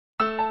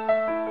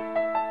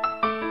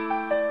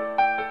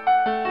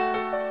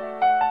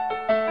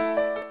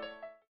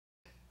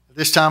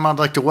This time I'd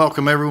like to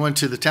welcome everyone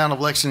to the Town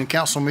of Lexington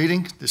Council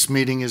meeting. This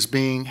meeting is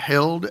being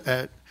held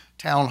at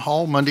Town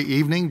Hall Monday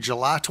evening,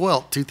 July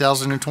 12th,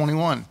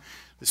 2021.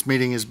 This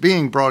meeting is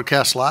being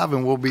broadcast live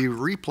and will be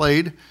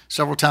replayed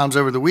several times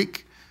over the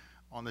week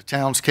on the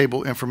town's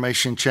cable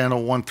information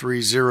channel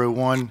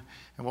 1301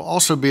 and will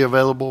also be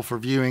available for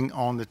viewing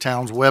on the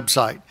town's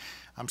website.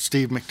 I'm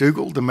Steve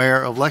McDougall, the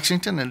Mayor of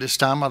Lexington, and this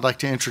time I'd like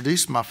to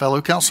introduce my fellow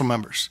council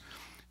members.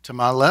 To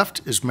my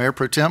left is Mayor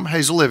Pro Tem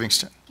Hazel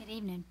Livingston. Good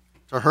evening.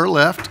 To her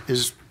left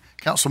is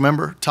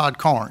Councilmember Todd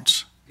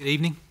Carnes. Good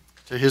evening.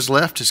 To his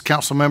left is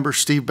Councilmember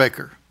Steve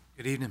Baker.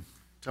 Good evening.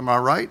 To my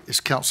right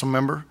is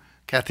Councilmember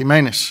Kathy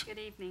Maness. Good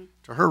evening.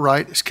 To her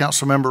right is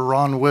Councilmember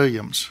Ron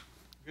Williams.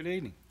 Good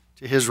evening.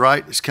 To his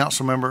right is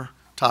Councilmember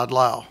Todd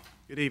Lyle.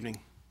 Good evening.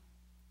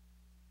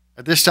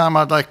 At this time,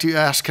 I'd like to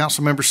ask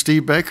Councilmember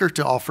Steve Baker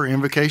to offer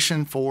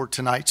invocation for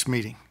tonight's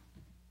meeting.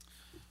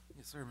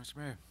 Yes, sir, Mr.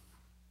 Mayor.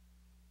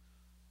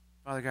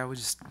 Father God, we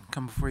just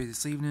come before you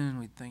this evening, and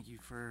we thank you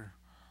for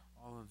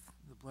all of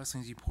the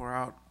blessings you pour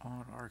out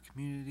on our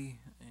community,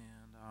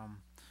 and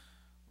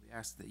we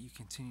ask that you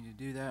continue to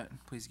do that.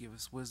 Please give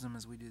us wisdom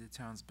as we do the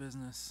town's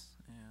business,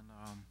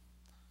 and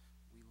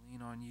we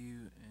lean on you,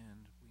 and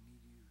we need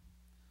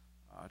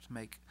you to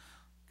make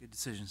good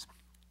decisions.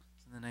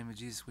 In the name of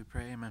Jesus we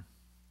pray, amen.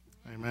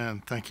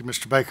 Amen. Thank you,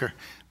 Mr. Baker.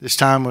 This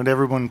time, would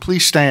everyone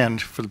please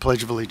stand for the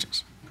Pledge of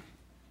Allegiance?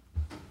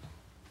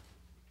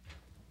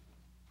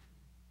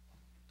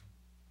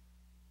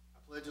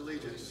 I pledge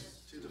allegiance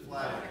to the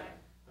flag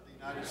of the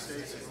United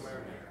States of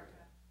America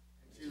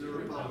and to the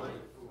republic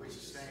for which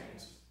it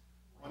stands,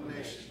 one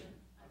nation,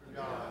 under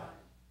God,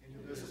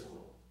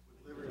 indivisible,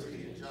 with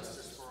liberty and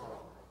justice for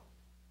all.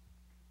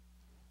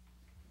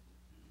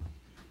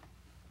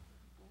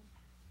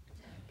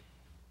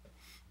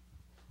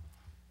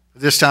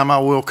 This time I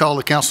will call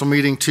the council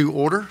meeting to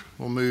order.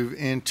 We'll move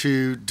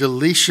into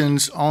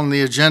deletions on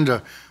the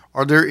agenda.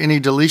 Are there any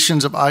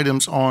deletions of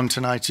items on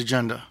tonight's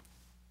agenda?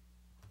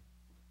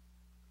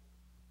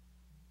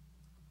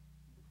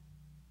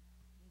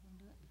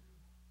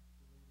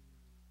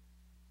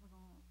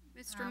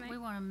 We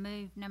want to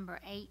move number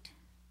 8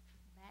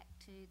 back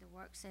to the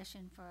work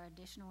session for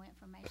additional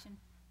information.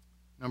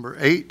 Number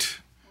 8,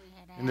 We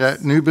had in that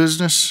asked- new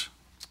business,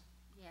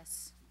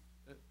 Yes,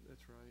 That's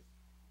right.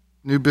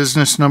 new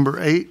business number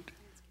 8.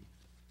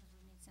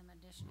 we need some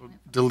additional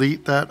information.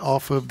 Delete that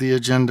off of the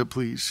agenda,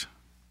 please.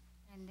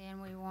 And then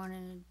we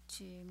wanted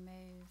to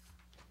move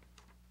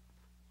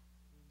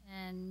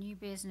new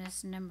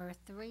business number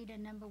 3 to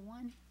number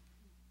 1.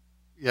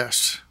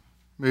 Yes,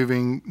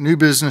 moving new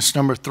business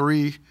number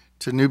 3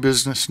 to new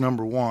business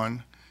number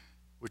 1,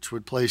 which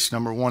would place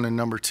number 1 and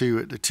number 2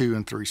 at the 2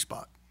 and 3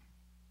 spot.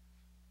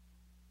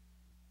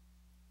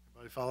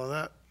 Everybody follow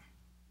that?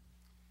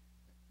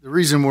 The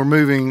reason we're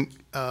moving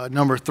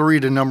number 3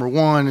 to number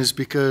 1 is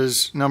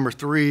because number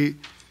 3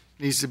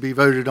 needs to be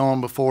voted on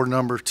before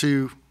number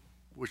 2,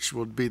 which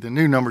would be the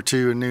new number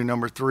 2 and new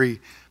number 3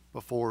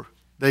 before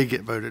they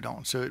get voted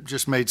on. So it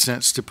just made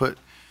sense to put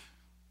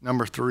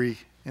number 3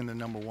 in the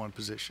number 1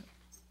 position.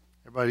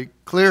 Everybody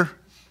clear?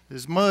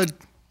 There's mud.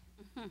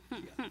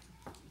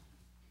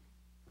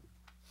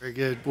 Very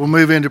good. We'll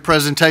move into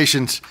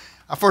presentations.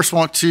 I first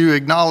want to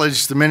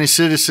acknowledge the many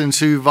citizens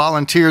who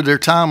volunteered their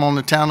time on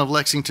the Town of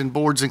Lexington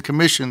boards and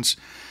commissions.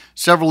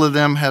 Several of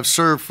them have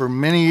served for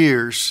many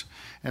years,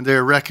 and they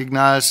are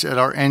recognized at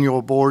our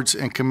annual boards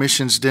and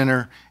commissions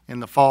dinner in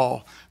the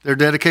fall. Their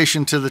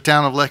dedication to the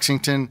Town of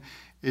Lexington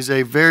is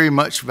a very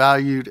much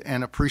valued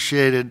and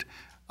appreciated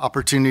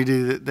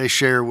opportunity that they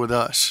share with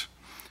us.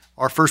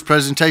 Our first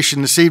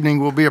presentation this evening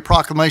will be a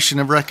proclamation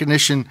of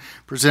recognition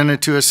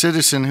presented to a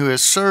citizen who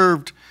has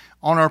served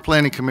on our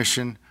Planning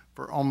Commission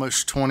for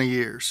almost 20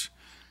 years.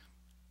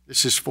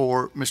 This is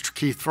for Mr.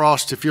 Keith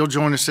Frost. If you'll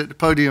join us at the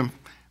podium,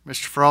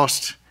 Mr.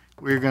 Frost,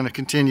 we're going to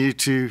continue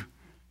to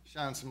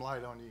shine some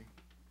light on you.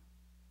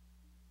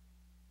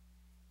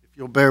 If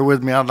you'll bear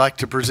with me, I'd like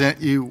to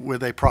present you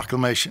with a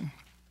proclamation.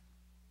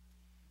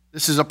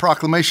 This is a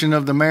proclamation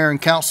of the Mayor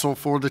and Council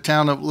for the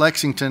Town of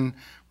Lexington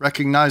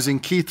recognizing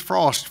Keith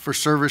Frost for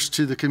service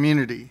to the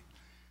community.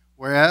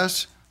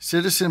 Whereas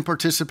citizen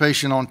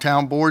participation on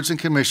town boards and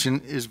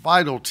commission is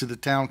vital to the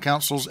Town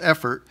Council's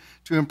effort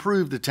to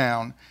improve the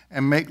town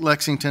and make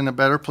Lexington a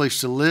better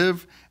place to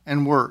live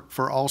and work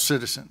for all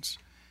citizens.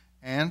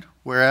 And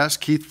whereas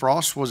Keith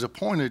Frost was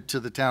appointed to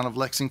the Town of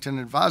Lexington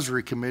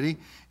Advisory Committee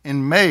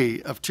in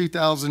May of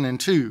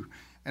 2002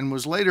 and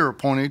was later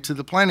appointed to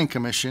the Planning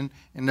Commission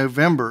in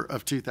November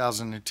of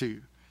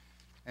 2002.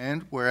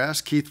 And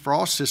whereas Keith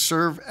Frost has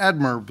served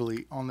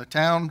admirably on the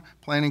Town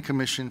Planning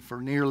Commission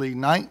for nearly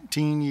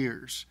 19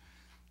 years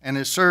and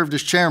has served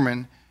as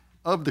chairman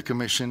of the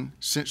commission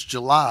since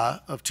July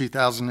of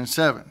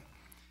 2007.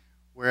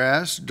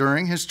 Whereas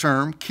during his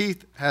term,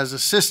 Keith has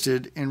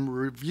assisted in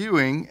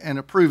reviewing and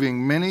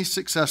approving many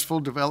successful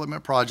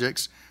development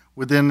projects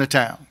within the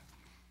town.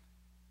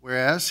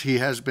 Whereas he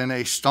has been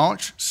a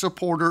staunch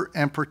supporter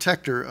and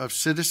protector of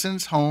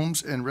citizens'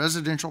 homes and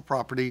residential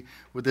property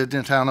within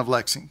the town of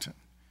Lexington.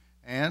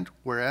 And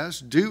whereas,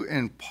 due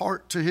in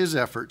part to his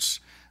efforts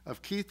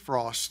of Keith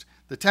Frost,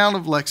 the town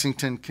of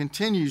Lexington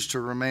continues to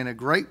remain a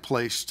great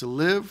place to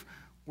live,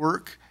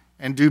 work,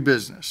 and do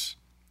business.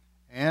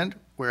 And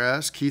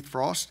whereas Keith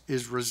Frost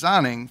is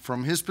resigning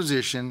from his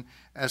position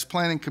as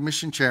Planning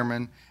Commission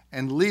Chairman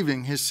and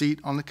leaving his seat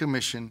on the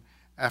commission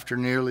after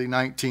nearly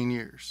 19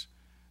 years.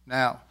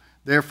 Now,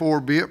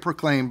 therefore, be it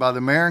proclaimed by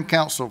the Mayor and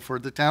Council for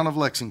the town of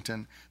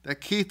Lexington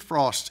that Keith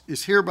Frost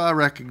is hereby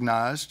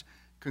recognized,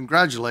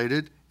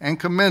 congratulated, and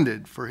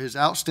commended for his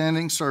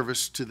outstanding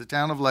service to the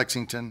town of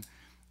Lexington,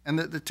 and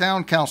that the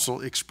town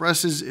council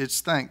expresses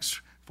its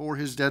thanks for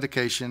his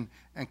dedication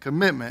and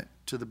commitment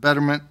to the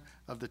betterment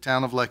of the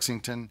town of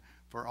Lexington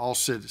for all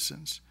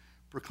citizens.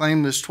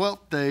 Proclaim this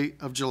 12th day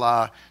of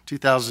July,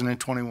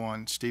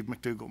 2021. Steve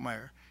McDougall,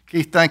 Mayor.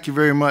 Keith, thank you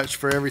very much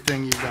for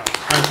everything you've done.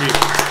 Thank you.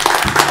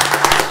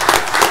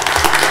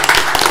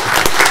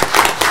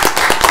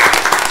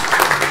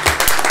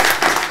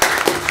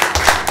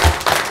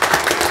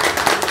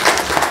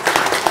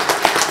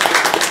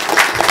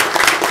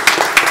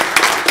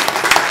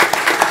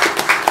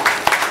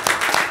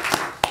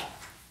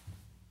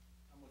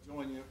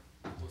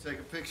 Take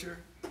a picture,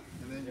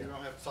 and then you're going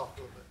to have to talk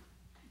a little bit.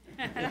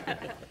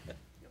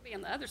 You'll be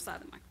on the other side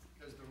of the microphone.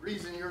 Because the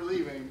reason you're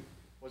leaving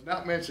was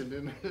not mentioned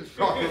in this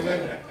proclamation.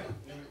 And it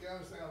kind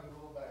of sounded a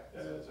little bad.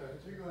 So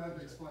you're going to have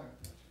to explain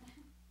it.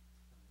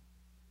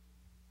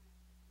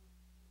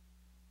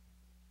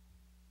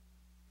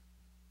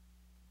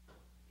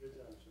 Good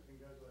job, sir.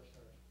 Congratulations.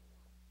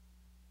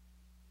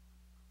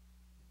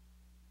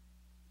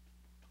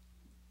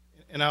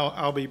 And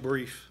I'll be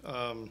brief.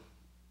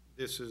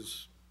 This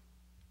is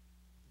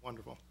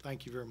wonderful.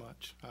 Thank you very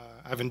much.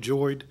 I've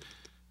enjoyed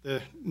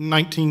the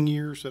 19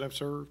 years that I've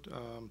served.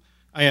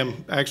 I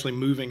am actually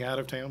moving out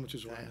of town, which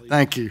is why I'm leaving.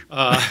 Thank you.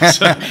 But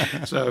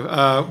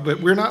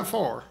we're not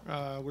far.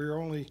 We're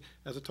only,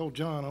 as I told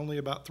John, only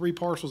about 3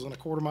 parcels and a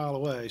quarter mile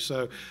away.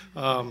 So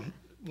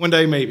one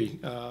day maybe.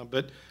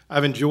 But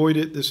I've enjoyed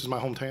it. This is my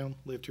hometown.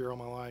 Lived here all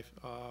my life.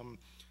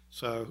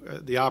 So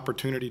the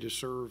opportunity to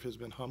serve has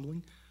been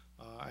humbling.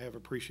 I have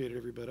appreciated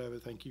every bit of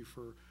it. Thank you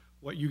for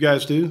what you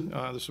guys do,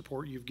 the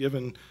support you've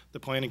given the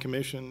Planning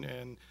Commission,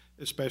 and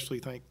especially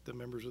thank the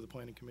members of the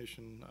Planning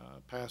Commission,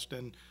 past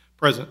and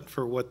present,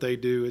 for what they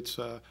do. It's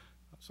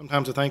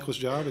sometimes a thankless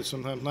job. It's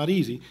sometimes not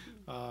easy,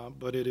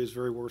 but it is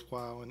very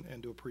worthwhile,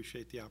 and to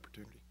appreciate the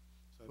opportunity.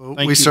 So Well, thank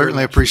we you very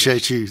certainly much for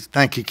appreciate this. you.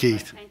 Thank you,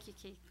 Keith. Thank you,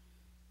 Keith.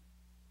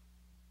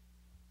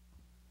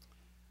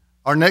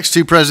 Our next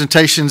 2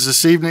 presentations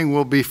this evening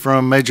will be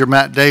from Major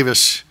Matt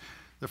Davis.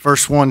 The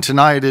first one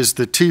tonight is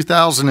the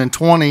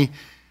 2020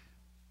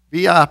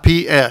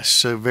 VIPS,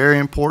 so very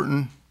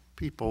important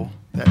people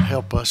that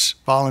help us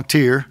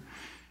volunteer,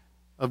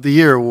 of the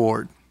Year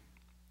Award.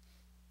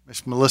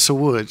 Miss Melissa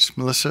Woods.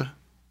 Melissa,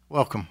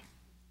 welcome.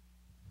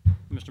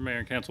 Mr. Mayor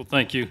and Council,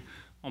 thank you.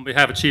 On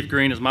behalf of Chief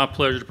Green, it's my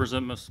pleasure to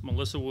present Ms.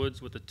 Melissa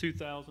Woods with the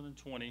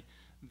 2020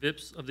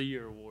 VIPS of the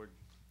Year Award.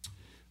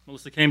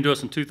 Melissa came to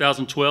us in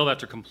 2012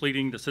 after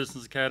completing the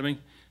Citizens Academy,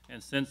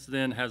 and since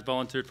then has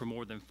volunteered for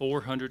more than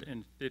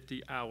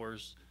 450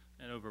 hours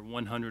and over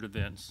 100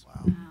 events.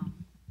 Wow.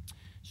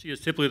 She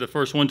is typically the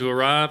first one to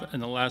arrive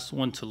and the last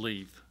one to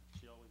leave.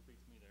 She always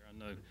beats me there, I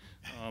know.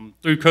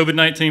 Though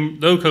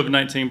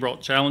COVID-19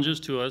 brought challenges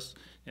to us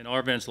in our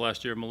events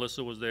last year,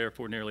 Melissa was there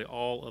for nearly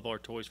all of our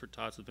Toys for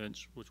Tots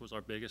events, which was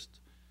our biggest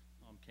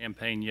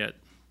campaign yet.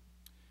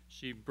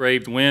 She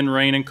braved wind,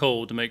 rain, and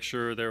cold to make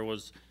sure there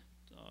was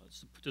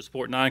to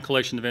support 9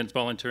 collection events,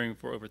 volunteering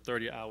for over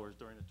 30 hours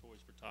during the Toys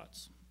for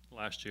Tots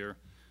last year.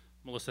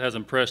 Melissa has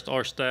impressed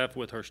our staff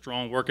with her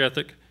strong work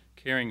ethic,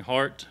 caring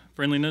heart,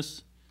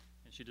 friendliness,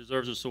 and she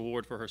deserves this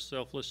award for her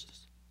selfless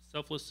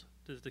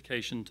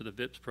dedication to the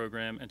VIPS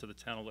program and to the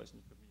town of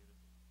Lexington community.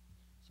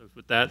 So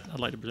with that, I'd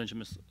like to present you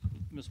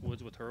Ms.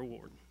 Woods with her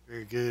award.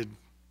 Very good.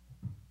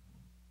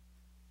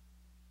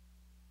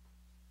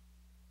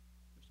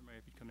 Mr. Mayor,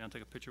 if you come down and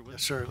take a picture with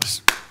Yes, us. sir.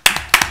 Let's-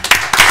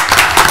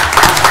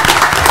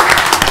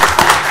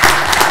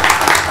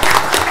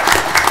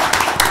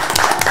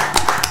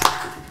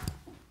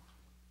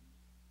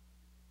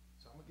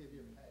 So I'm gonna give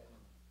you a pad.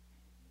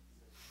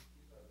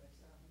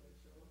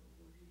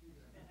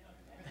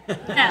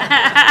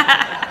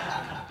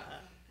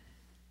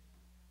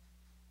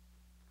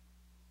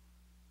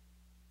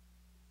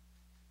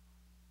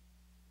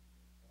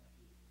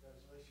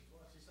 Congratulations. Why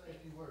don't you say a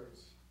few words?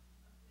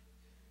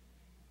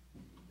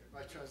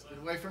 Everybody tries to get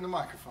away from the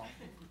microphone.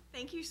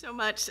 Thank you so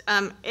much.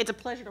 It's a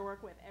pleasure to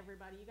work with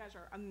everybody. You guys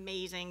are an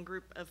amazing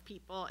group of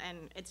people,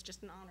 and it's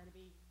just an honor to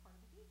be part of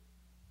the team.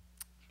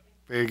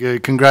 Very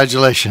good.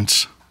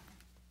 Congratulations.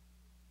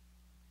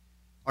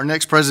 Our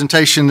next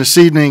presentation this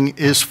evening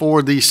is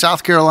for the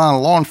South Carolina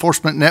Law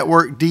Enforcement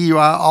Network DUI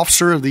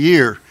Officer of the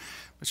Year,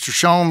 Mr.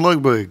 Sean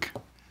Ludwig.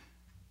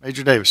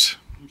 Major Davis.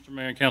 Mr.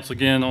 Mayor and Council,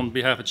 again, on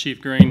behalf of Chief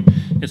Green,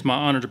 it's my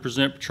honor to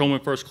present Patrolman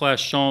First Class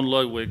Sean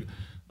Ludwig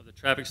of the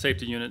Traffic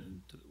Safety Unit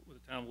to the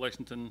Town of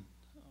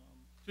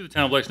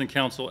Lexington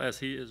Council, as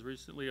he is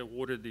recently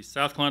awarded the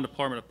South Carolina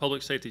Department of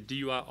Public Safety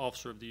DUI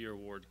Officer of the Year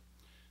Award.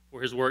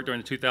 for his work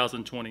during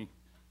the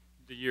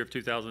year of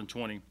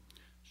 2020.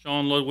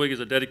 Sean Ludwig is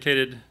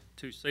dedicated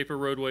to safer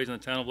roadways in the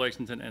town of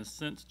Lexington, and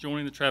since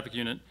joining the traffic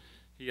unit,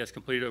 he has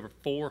completed over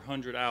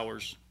 400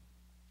 hours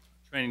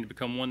training to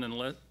become one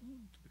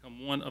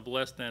of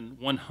less than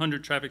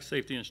 100 traffic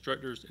safety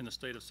instructors in the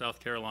state of South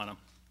Carolina.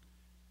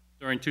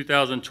 During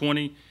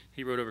 2020,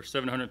 he wrote over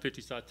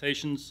 750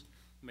 citations,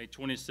 made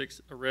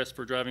 26 arrests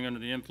for driving under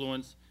the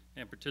influence,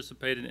 and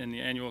participated in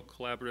the annual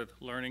collaborative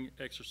learning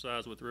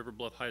exercise with River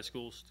Bluff High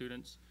School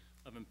students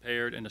of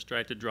impaired and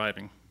distracted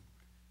driving.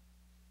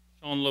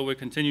 Sean Ludwig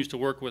continues to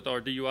work with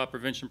our DUI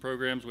prevention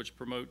programs, which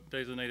promote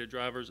designated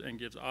drivers and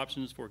gives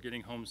options for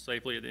getting home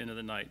safely at the end of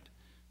the night.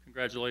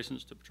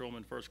 Congratulations to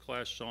Patrolman First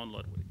Class Sean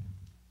Ludwig.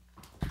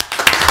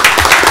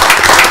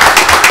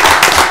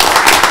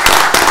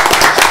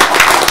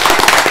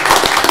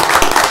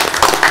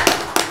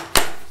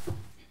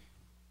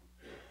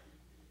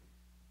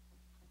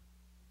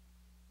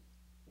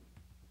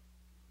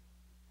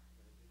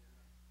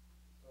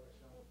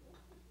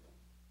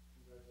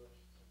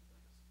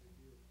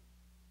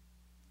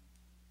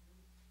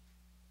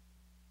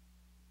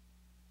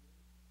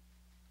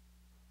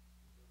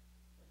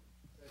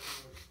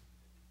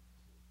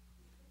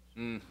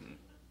 By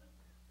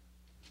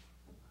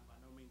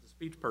no means a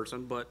speech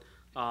person, but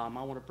I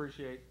want to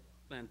appreciate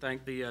and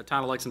thank the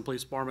Town of Lexington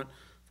Police Department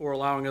for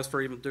allowing us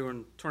for even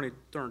during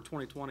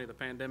 2020, the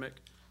pandemic,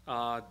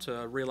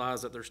 to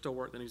realize that there's still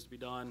work that needs to be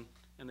done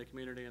in the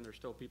community, and there's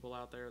still people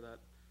out there that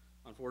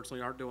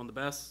unfortunately aren't doing the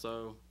best.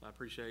 So I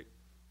appreciate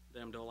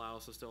them to allow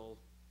us to still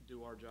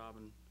do our job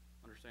and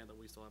understand that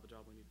we still have a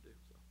job we need to do.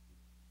 So,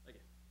 thank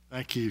you.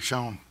 Thank you,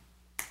 Sean.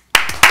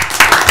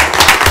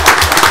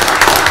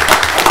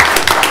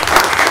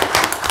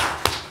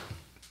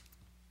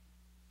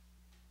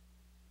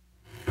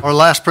 Our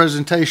last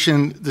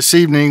presentation this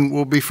evening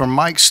will be from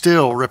Mike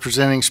Still,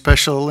 representing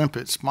Special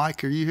Olympics.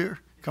 Mike, are you here?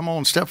 Come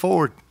on, step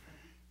forward.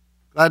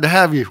 Glad to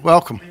have you.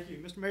 Welcome. Thank you,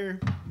 Mr. Mayor.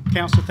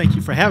 Council, thank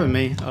you for having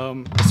me.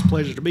 It's a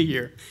pleasure to be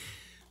here.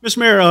 Mr.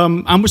 Mayor,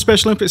 I'm with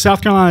Special Olympics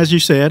South Carolina, as you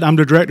said. I'm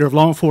the Director of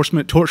Law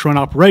Enforcement Torch Run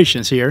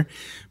Operations here.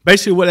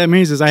 Basically, what that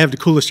means is I have the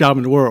coolest job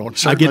in the world.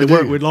 Certainly I get to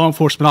work with law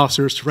enforcement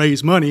officers to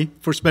raise money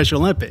for Special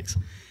Olympics.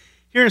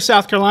 Here in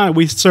South Carolina,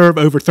 we serve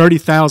over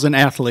 30,000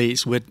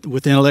 athletes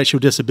with intellectual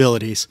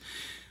disabilities.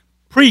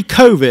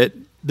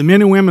 Pre-COVID, the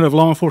men and women of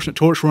Law Enforcement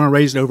Torch Run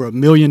raised over $1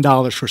 million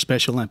for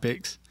Special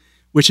Olympics,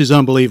 which is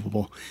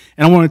unbelievable.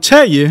 And I want to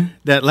tell you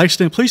that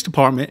Lexington Police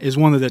Department is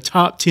one of the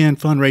top 10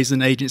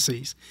 fundraising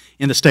agencies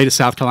in the state of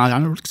South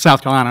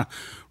Carolina,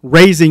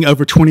 raising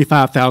over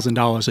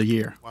 $25,000 a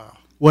year. Wow.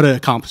 What an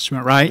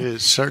accomplishment, right? It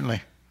is,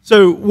 certainly.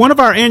 So one of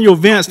our annual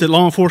events that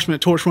Law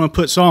Enforcement Torch Run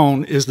puts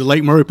on is the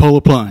Lake Murray Polar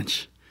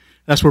Plunge.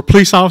 That's where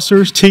police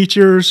officers,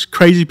 teachers,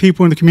 crazy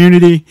people in the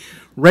community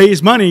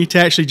raise money to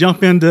actually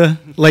jump into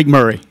Lake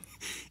Murray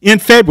in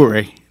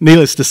February,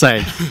 needless to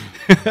say.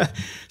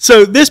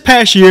 So this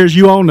past year, as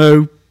you all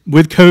know,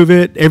 with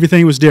COVID,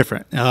 everything was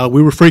different.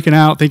 We were freaking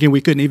out, thinking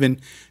we couldn't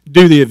even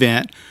do the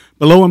event.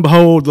 But lo and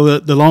behold,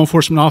 the law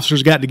enforcement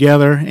officers got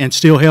together and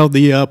still held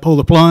the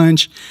Polar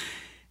Plunge.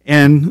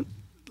 And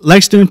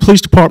Lexington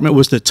Police Department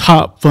was the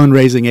top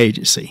fundraising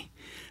agency.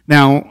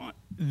 Now,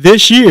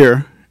 this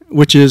year,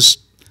 which is,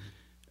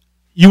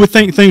 you would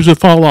think things would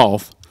fall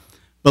off,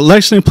 but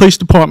Lexington Police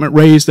Department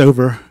raised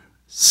over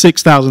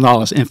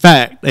 $6,000. In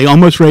fact, they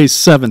almost raised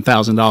 $7,000,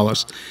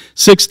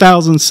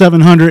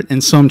 $6,700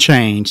 and some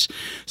change.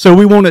 So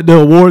we wanted to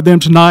award them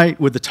tonight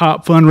with the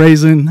top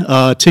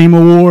fundraising team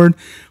award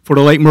for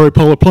the Lake Murray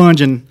Polar Plunge,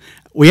 and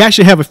we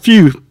actually have a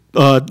few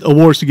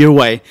awards to give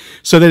away.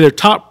 So they're the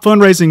top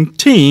fundraising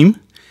team.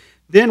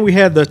 Then we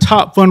had the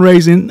top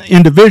fundraising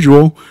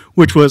individual,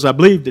 which was, I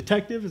believe,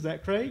 detective. Is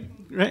that correct?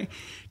 Right?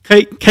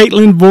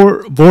 Caitlin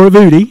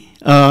Voravudi,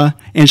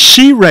 and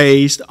she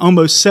raised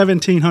almost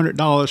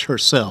 $1,700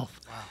 herself.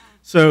 Wow.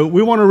 So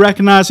we want to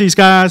recognize these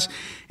guys,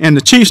 and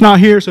the chief's not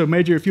here, so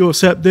Major, if you'll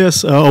accept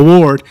this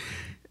award.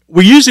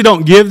 We usually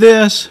don't give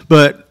this,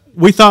 but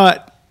we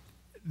thought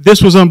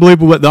this was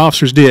unbelievable what the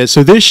officers did.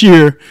 So this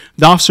year,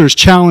 the officers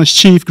challenged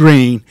Chief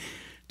Green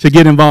to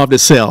get involved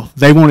itself.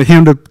 They wanted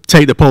him to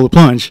take the Polar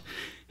Plunge.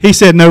 He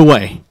said, no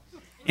way,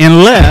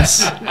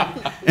 unless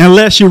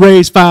you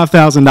raise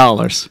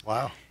 $5,000.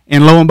 Wow.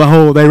 And lo and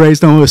behold, they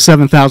raised almost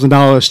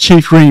 $7,000.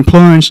 Chief Green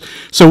plunged.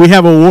 So we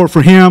have an award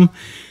for him.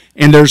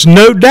 And there's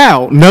no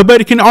doubt,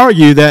 nobody can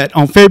argue that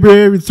on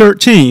February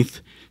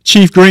 13th,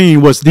 Chief Green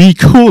was the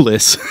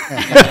coolest,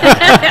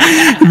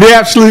 the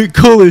absolute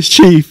coolest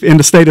chief in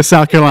the state of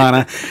South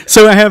Carolina.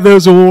 So I have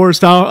those awards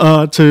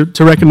to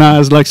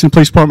recognize Lexington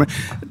Police Department.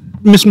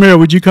 Mr. Mayor,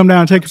 would you come down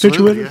and take a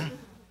picture with us? Yeah.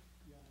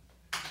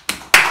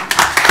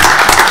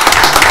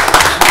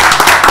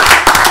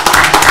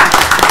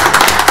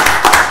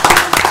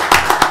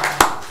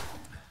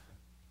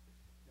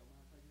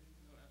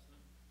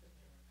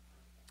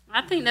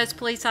 I think those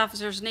police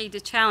officers need to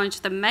challenge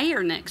the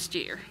mayor next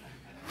year.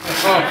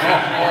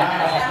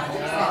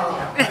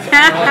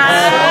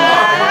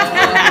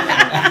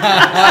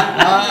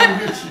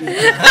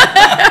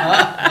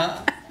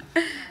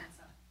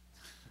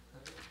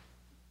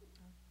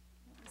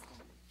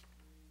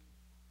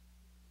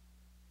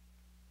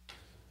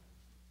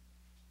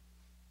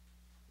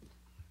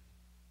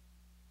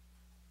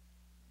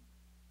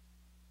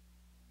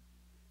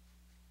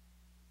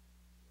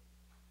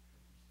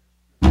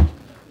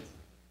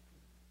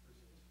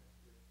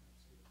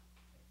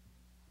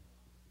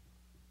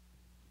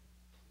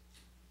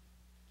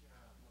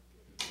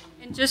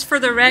 And just for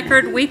the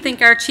record, we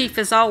think our chief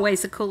is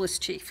always the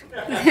coolest chief.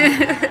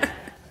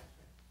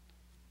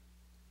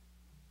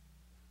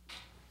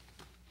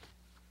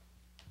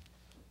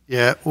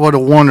 Yeah, what a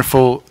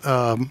wonderful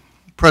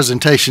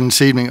presentation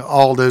this evening,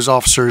 all those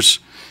officers.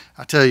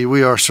 I tell you,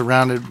 we are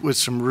surrounded with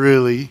some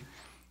really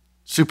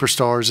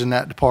superstars in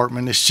that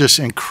department. It's just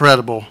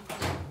incredible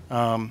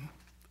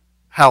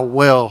how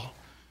well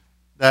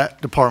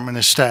that department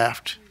is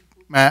staffed.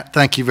 Matt,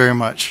 thank you very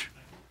much.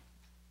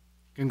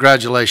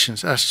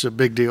 Congratulations. That's a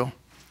big deal.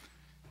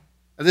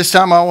 At this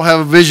time, I will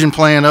have a vision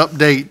plan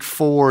update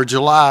for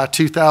July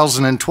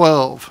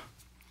 2012.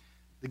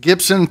 The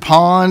Gibson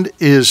Pond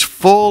is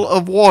full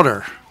of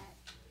water.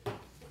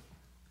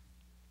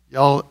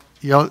 Y'all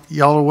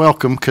are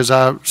welcome, because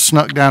I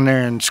snuck down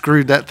there and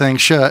screwed that thing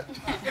shut.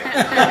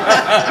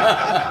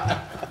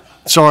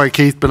 Sorry,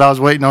 Keith, but I was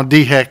waiting on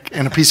DHEC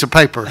and a piece of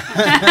paper.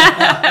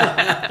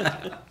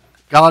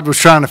 God was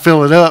trying to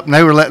fill it up, and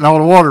they were letting all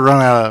the water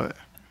run out of it.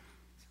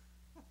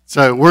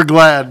 So we're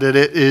glad that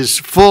it is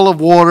full of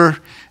water,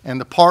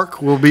 and the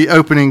park will be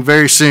opening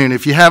very soon.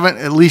 If you haven't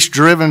at least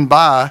driven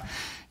by,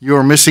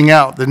 you're missing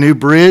out. The new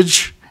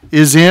bridge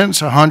is in.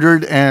 It's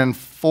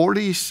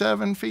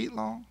 147 feet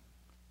long.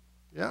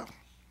 Yeah.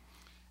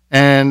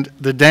 And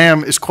the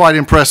dam is quite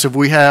impressive.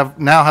 We now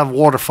have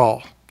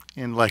waterfall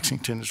in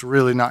Lexington. It's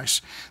really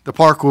nice. The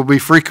park will be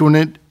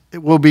frequented.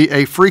 It will be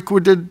a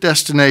frequented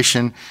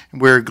destination,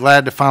 and we're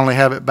glad to finally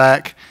have it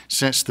back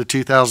since the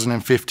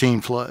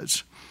 2015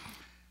 floods.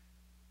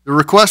 The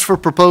requests for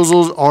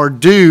proposals are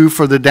due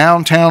for the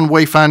downtown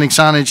wayfinding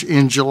signage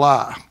in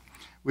July.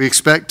 We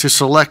expect to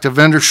select a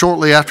vendor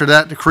shortly after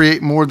that to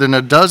create more than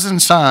a dozen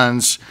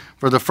signs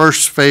for the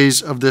first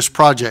phase of this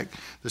project.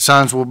 The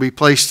signs will be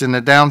placed in the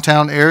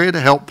downtown area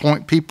to help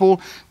point people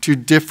to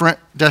different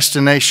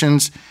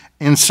destinations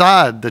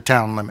inside the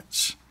town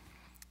limits.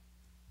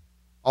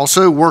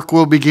 Also, work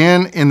will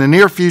begin in the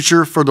near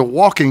future for the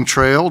walking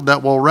trail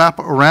that will wrap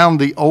around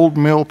the Old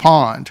Mill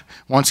Pond.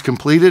 Once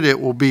completed, it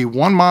will be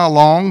 1 mile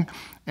long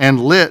and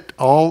lit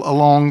all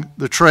along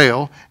the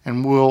trail,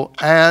 and will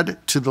add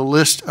to the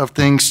list of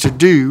things to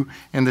do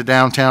in the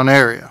downtown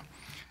area.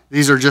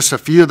 These are just a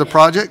few of the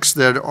projects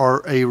that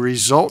are a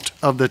result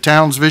of the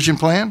town's vision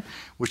plan,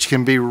 which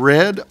can be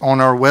read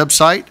on our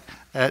website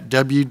at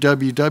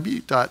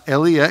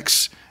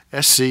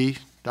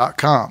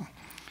www.lexsc.com.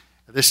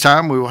 At this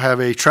time, we will have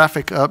a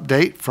traffic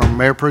update from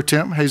Mayor Pro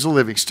Tem Hazel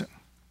Livingston.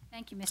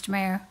 Thank you, Mr.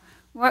 Mayor.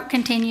 Work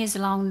continues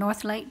along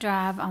North Lake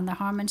Drive on the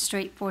Harmon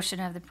Street portion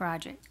of the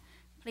project.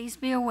 Please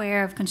be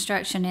aware of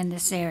construction in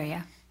this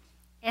area.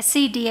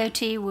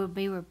 SCDOT will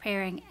be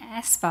repairing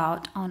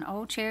asphalt on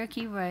Old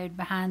Cherokee Road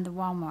behind the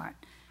Walmart.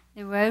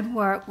 The road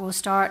work will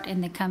start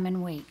in the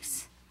coming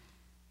weeks.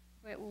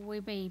 Will we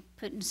be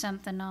putting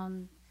something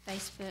on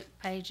Facebook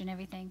page and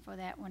everything for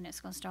that when it's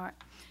going to start?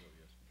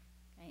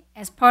 Okay.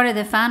 As part of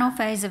the final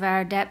phase of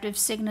our adaptive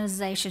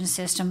signalization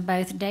system,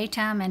 both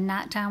daytime and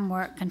nighttime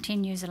work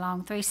continues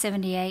along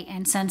 378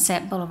 and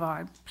Sunset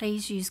Boulevard.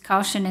 Please use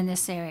caution in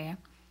this area.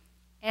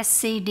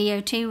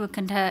 SCDOT will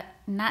conduct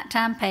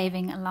nighttime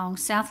paving along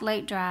South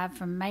Lake Drive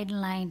from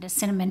Maiden Lane to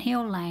Cinnamon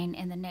Hill Lane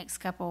in the next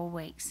couple of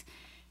weeks.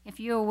 If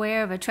you're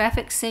aware of a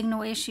traffic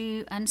signal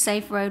issue,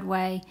 unsafe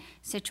roadway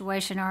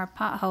situation, or a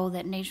pothole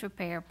that needs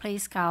repair,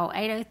 please call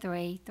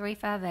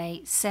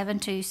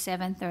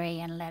 803-358-7273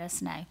 and let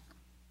us know.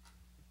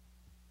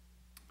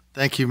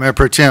 Thank you, Mayor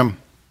Pro Tem.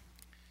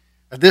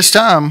 At this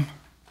time,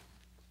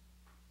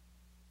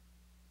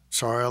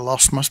 sorry, I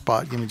lost my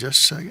spot. Give me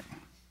just a second.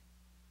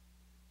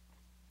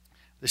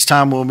 This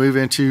time we'll move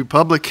into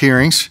public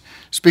hearings.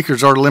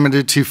 Speakers are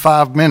limited to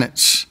 5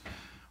 minutes.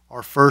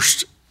 Our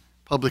first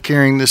public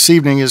hearing this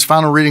evening is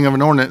final reading of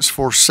an ordinance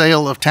for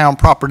sale of town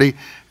property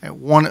at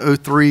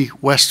 103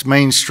 West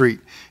Main Street.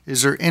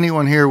 Is there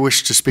anyone here who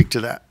wishes to speak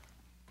to that?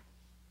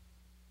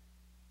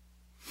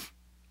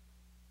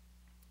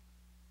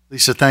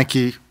 Lisa, thank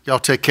you. Y'all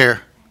take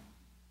care.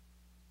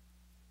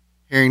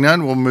 Hearing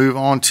none, we'll move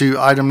on to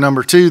item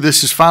number 2.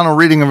 This is final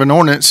reading of an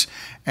ordinance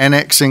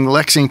annexing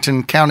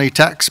Lexington County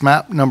Tax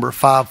Map number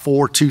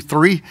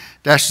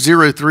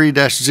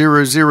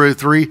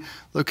 5423-03-003,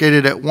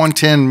 located at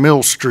 110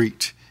 Mill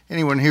Street.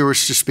 Anyone here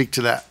wishes to speak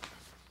to that?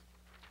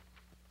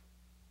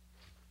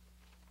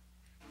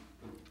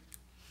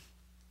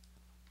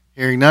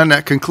 Hearing none,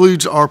 that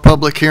concludes our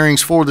public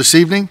hearings for this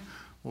evening.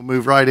 We'll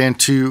move right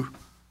into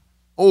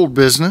old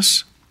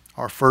business.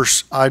 Our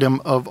first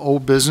item of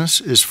old business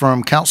is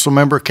from Council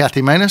Member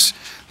Kathy Maness.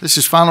 This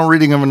is final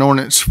reading of an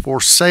ordinance for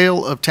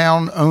sale of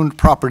town-owned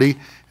property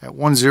at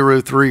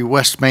 103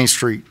 West Main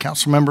Street.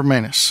 Council Member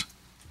Maness.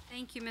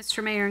 Thank you,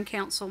 Mr. Mayor and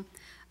Council.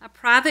 A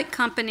private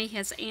company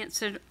has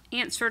answered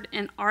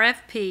an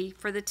RFP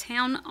for the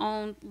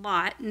town-owned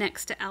lot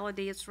next to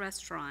Aladia's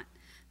Restaurant.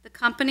 The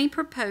company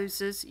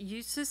proposes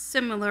uses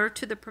similar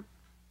to the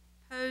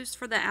proposed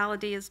for the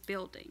Aladia's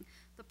building.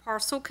 The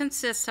parcel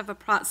consists of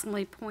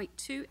approximately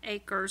 0.2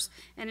 acres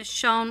and is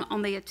shown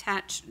on the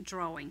attached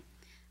drawing.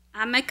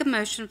 I make a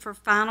motion for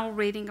final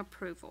reading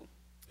approval.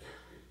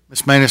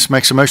 Ms. Maness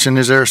makes a motion.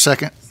 Is there a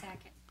second?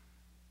 Second.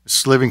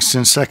 Ms.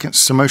 Livingston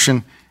seconds the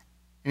motion.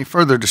 Any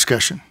further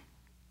discussion?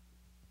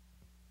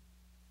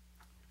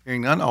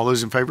 Hearing none, all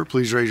those in favor,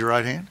 please raise your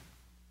right hand.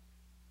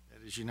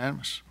 That is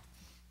unanimous.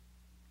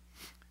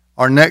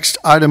 Our next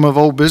item of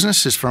old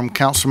business is from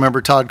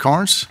Councilmember Todd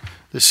Carnes.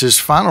 This is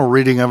final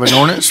reading of an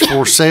ordinance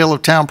for sale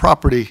of town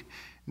property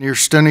near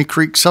Stony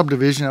Creek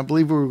subdivision. I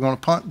believe we were going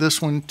to punt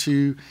this one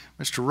to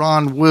Mr.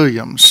 Ron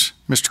Williams.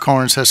 Mr.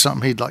 Carnes has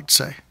something he'd like to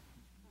say.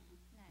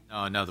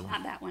 No, another one.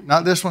 Not that one.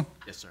 Not this one?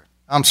 Yes, sir.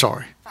 I'm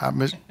sorry. I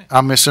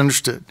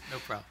misunderstood. No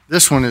problem.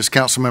 This one is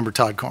Councilmember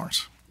Todd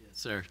Carnes. Yes,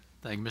 sir.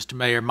 Thank you, Mr.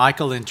 Mayor.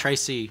 Michael and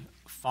Tracy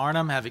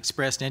Farnham have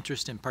expressed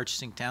interest in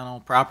purchasing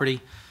town-owned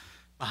property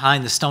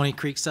behind the Stony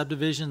Creek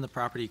subdivision. The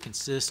property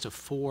consists of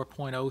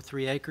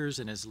 4.03 acres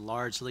and is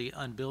largely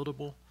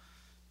unbuildable.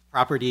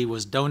 Property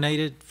was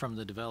donated from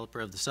the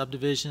developer of the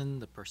subdivision.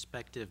 The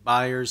prospective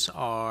buyers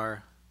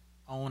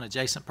own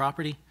adjacent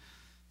property.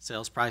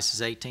 Sales price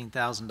is $18,000.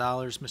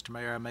 Mr.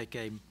 Mayor, I make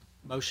a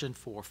motion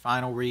for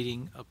final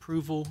reading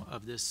approval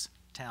of this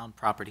town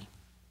property.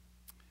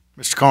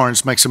 Mr.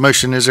 Carnes makes a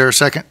motion. Is there a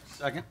second?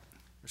 Second.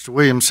 Mr.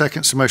 Williams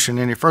seconds the motion.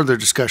 Any further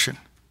discussion?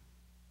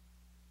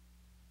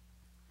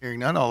 Hearing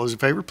none, all those in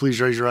favor,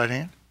 please raise your right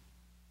hand.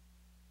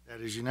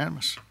 That is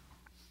unanimous.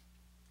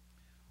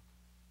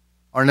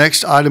 Our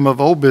next item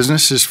of old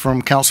business is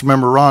from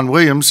Councilmember Ron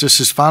Williams. This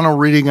is final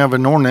reading of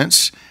an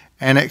ordinance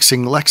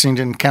annexing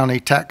Lexington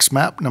County Tax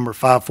Map number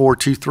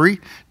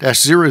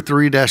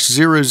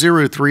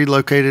 5423-03-003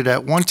 located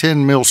at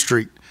 110 Mill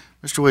Street.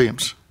 Mr.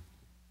 Williams.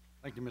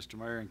 Thank you, Mr.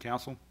 Mayor and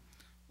Council.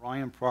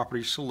 Ryan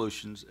Property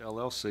Solutions,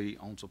 LLC,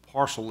 owns a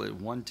parcel at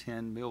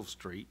 110 Mill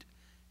Street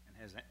and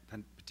has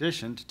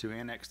petitioned to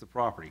annex the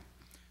property.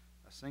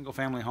 A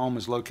single-family home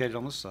is located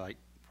on the site.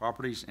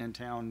 Properties in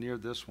town near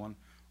this one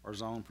are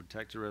zoned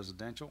protected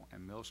residential,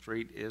 and Mill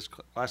Street is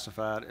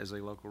classified as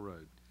a local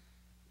road.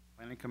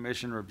 Planning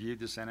Commission reviewed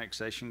this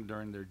annexation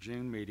during their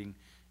June meeting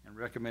and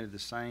recommended the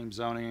same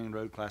zoning and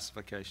road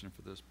classification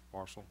for this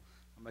parcel.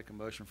 I make a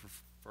motion for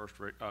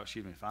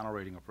final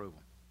reading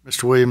approval.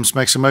 Mr. Williams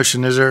makes a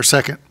motion. Is there a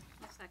second?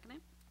 I'll second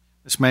it.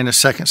 Ms. Manus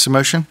seconds the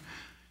motion.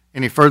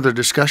 Any further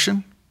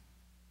discussion?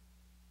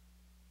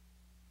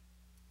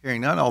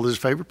 Hearing none, all those in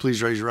favor,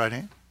 please raise your right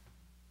hand.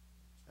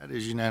 That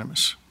is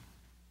unanimous.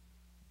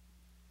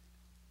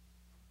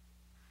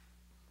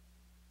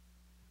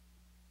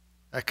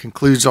 That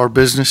concludes our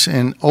business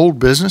in old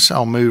business.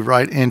 I'll move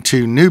right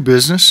into new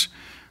business,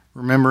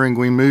 remembering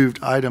we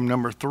moved item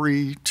number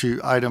 3 to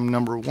item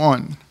number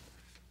 1.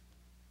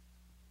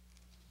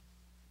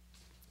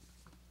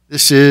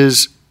 This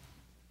is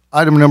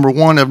item number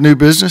 1 of new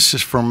business.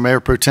 Is from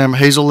Mayor Pro Tem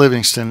Hazel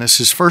Livingston. This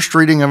is first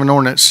reading of an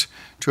ordinance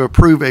to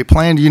approve a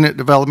planned unit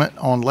development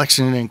on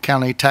Lexington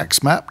County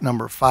Tax Map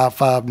number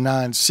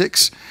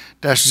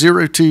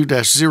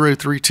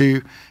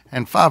 5596-02-032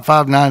 and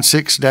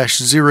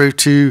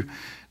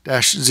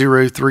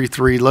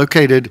 5596-02-033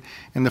 located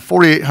in the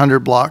 4800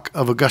 block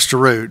of Augusta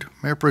Road.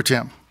 Mayor Pro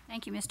Tem.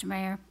 Thank you, Mr.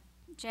 Mayor.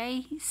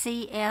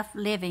 JCF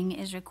Living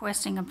is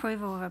requesting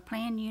approval of a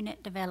planned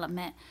unit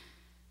development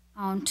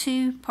on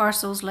 2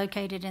 parcels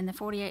located in the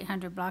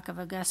 4800 block of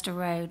Augusta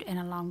Road and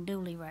along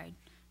Dooley Road.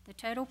 The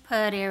total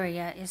PUD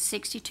area is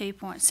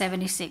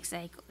 62.76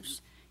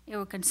 acres. It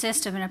will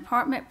consist of an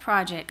apartment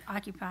project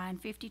occupying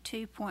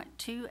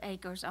 52.2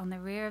 acres on the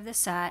rear of the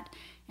site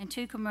and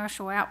 2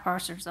 commercial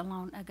outparcels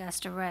along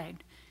Augusta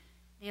Road.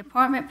 The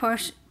apartment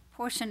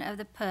portion of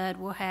the PUD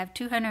will have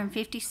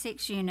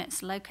 256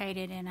 units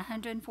located in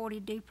 140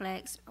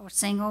 duplex or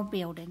single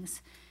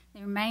buildings.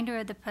 The remainder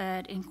of the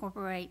PUD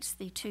incorporates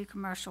the 2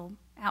 commercial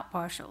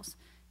outparcels.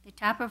 The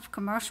type of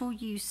commercial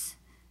use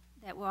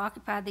that will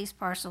occupy these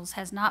parcels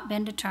has not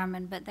been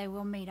determined, but they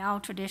will meet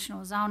all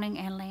traditional zoning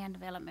and land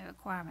development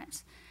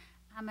requirements.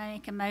 I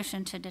make a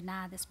motion to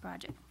deny this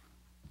project.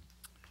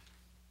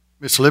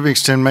 Ms.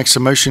 Livingston makes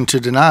a motion to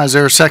deny. Is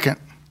there a second?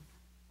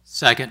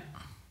 Second.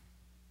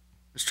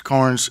 Mr.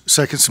 Carnes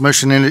seconds the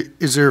motion. And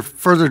is there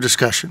further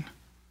discussion?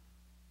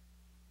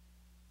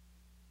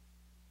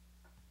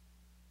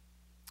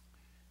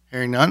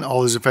 Hearing none,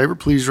 all those in favor,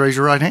 please raise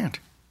your right hand.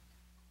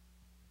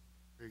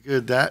 Very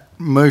good. That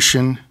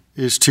motion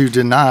is to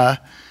deny.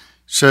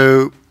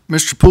 So,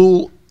 Mr.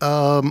 Poole,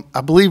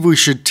 I believe we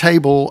should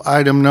table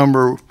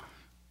original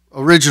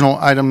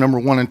item number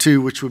 1 and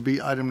 2, which would be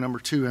item number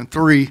 2 and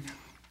 3.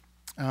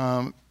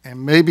 And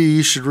maybe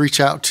you should reach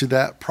out to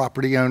that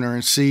property owner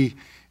and see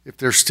if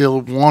they're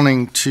still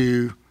wanting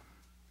to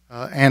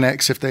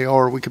annex. If they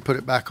are, we could put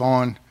it back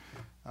on.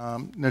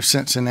 No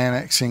sense in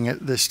annexing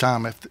it this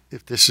time if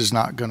this is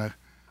not going to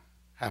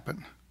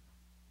happen.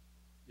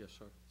 Yes,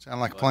 sir.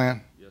 Sound like a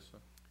plan? Yes, sir.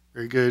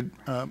 Very good.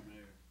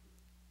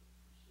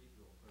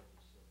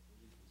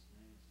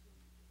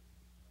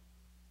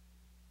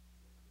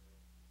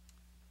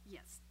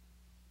 Yes.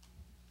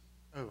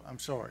 Oh, I'm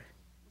sorry.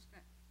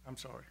 I'm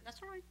sorry.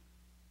 That's all right.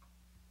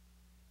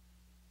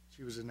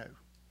 She was a no.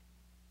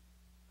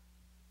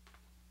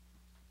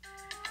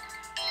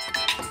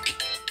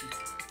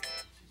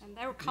 And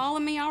they were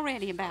calling me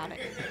already about it.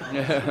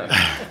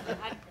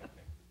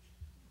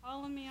 Calling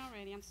calling me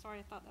already. I'm sorry,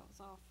 I thought that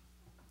was off.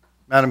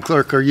 Madam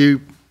Clerk, are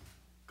you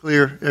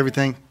clear,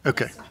 everything?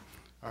 Okay.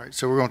 All right,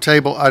 so we're going to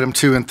table item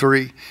 2 and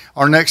 3.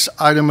 Our next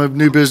item of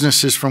new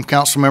business is from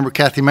Councilmember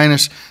Kathy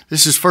Maness.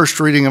 This is first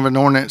reading of an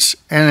ordinance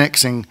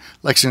annexing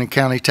Lexington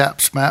County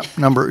tax map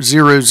number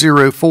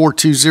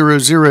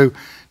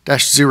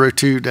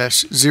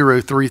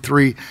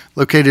 0042000-02-033,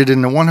 located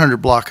in the 100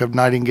 block of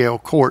Nightingale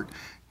Court.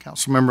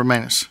 Councilmember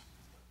Maness.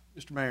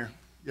 Mr. Mayor,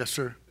 Yes,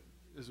 sir.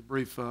 as a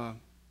brief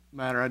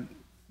matter, I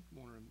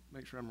want to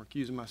make sure I'm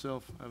recusing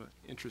myself. I have an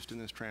interest in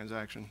this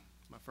transaction.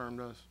 My firm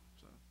does.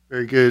 So.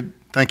 Very good.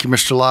 Thank you,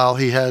 Mr. Lyle.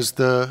 He has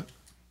the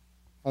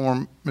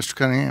form. Mr.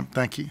 Cunningham,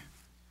 thank you.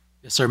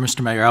 Yes, sir,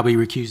 Mr. Mayor. I'll be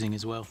recusing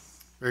as well.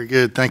 Very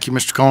good. Thank you,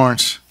 Mr.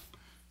 Carnes.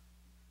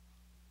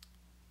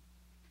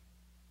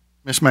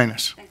 Ms.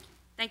 Maness.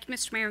 Thank you,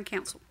 Mr. Mayor and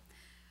Council.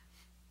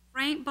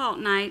 Frank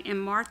Baltnight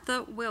and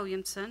Martha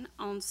Williamson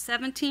own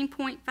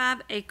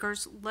 17.5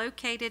 acres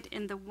located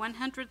in the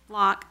 100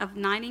 block of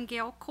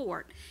Nightingale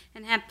Court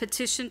and have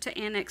petitioned to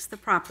annex the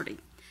property.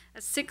 A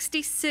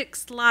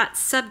 66-lot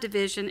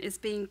subdivision is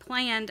being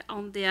planned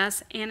on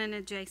this and an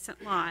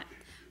adjacent lot.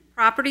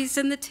 Properties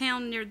in the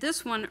town near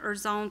this one are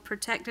zoned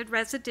protected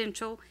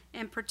residential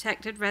and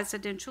protected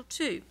residential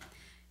 2.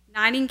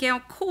 Nightingale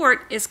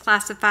Court is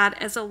classified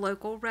as a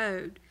local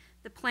road.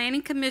 The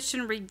Planning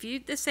Commission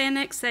reviewed this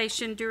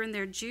annexation during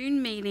their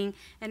June meeting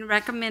and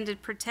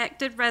recommended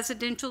protected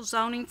residential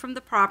zoning from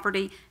the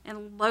property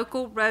and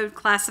local road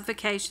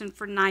classification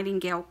for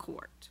Nightingale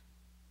Court.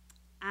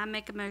 I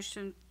make a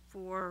motion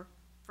for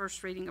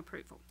first reading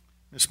approval.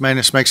 Ms.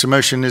 Maness makes a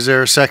motion. Is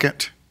there a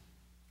second?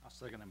 I'll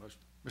second that motion.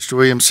 Mr.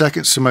 Williams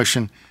seconds the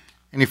motion.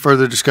 Any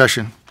further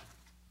discussion?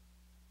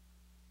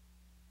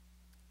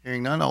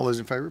 Hearing none, all those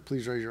in favor,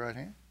 please raise your right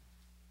hand.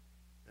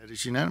 That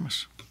is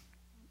unanimous.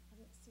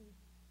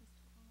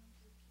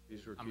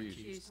 I'm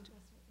recused.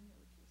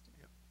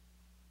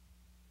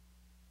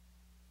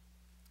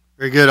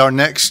 Very good. Our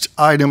next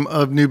item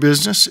of new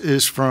business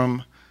is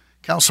from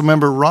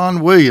Councilmember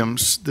Ron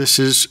Williams. This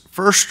is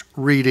first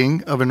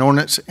reading of an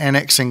ordinance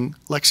annexing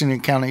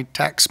Lexington County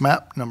tax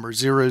map number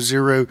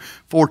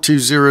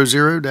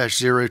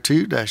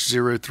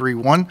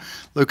 0042000-02-031,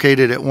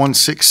 located at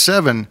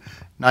 167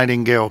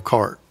 Nightingale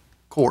Court.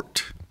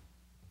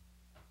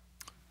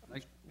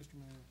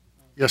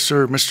 Yes,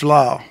 sir. Mr.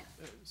 Lyle.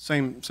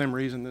 Same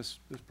reason this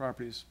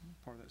property is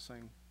part of that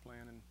same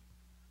plan, and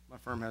my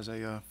firm has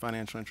a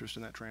financial interest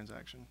in that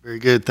transaction. Very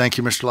good. Thank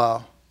you, Mr.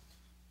 Lyle.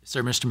 Yes,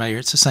 sir, Mr. Mayor.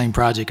 It's the same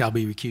project. I'll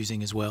be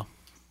recusing as well.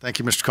 Thank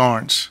you, Mr.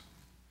 Carnes.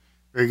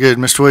 Very good.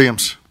 Mr.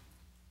 Williams.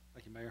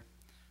 Thank you, Mayor.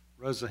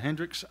 Rosa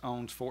Hendricks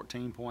owns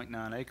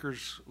 14.9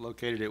 acres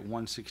located at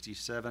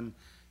 167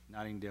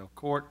 Nightingale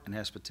Court and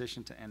has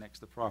petitioned to annex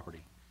the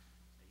property.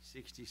 A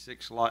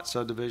 66-lot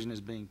subdivision is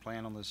being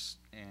planned on this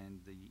and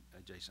the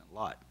adjacent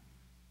lot.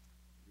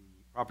 The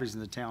properties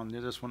in the town near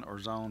this one are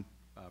zoned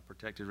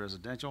protected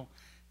residential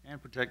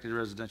and protected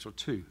residential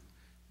 2.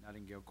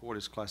 Nightingale Court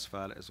is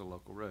classified as a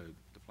local road.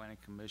 The Planning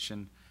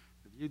Commission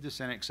reviewed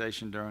this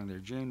annexation during their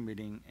June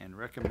meeting and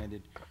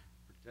recommended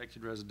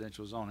protected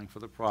residential zoning for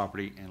the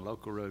property and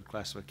local road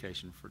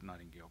classification for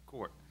Nightingale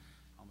Court.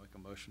 I'll make a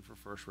motion for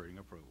first reading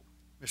approval.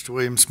 Mr.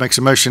 Williams makes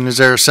a motion. Is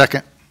there a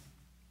second?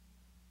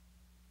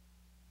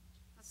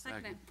 I'll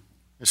second it.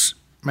 Ms.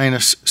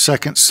 Maness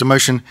seconds the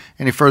motion.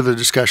 Any further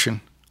discussion?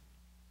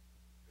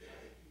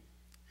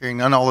 Hearing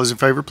none, all those in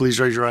favor, please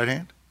raise your right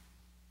hand.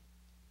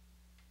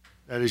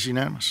 That is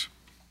unanimous.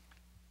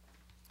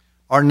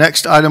 Our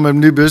next item of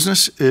new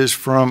business is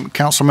from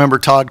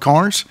Councilmember Todd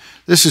Carnes.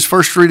 This is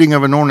first reading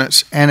of an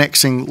ordinance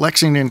annexing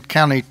Lexington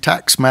County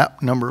tax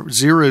map number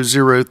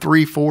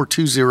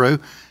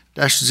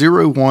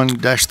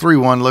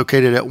 003420-01-31,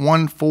 located at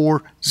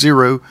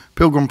 140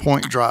 Pilgrim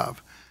Point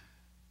Drive.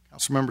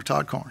 Councilmember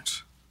Todd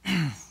Carnes.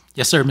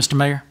 Yes, sir, Mr.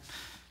 Mayor.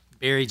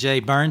 Barry J.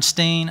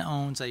 Bernstein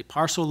owns a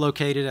parcel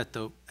located at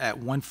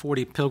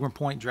 140 Pilgrim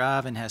Point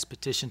Drive and has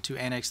petitioned to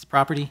annex the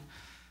property.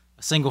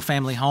 A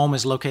single-family home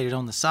is located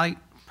on the site.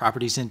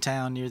 Properties in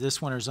town near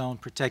this one are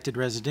zoned protected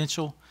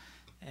residential,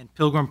 and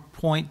Pilgrim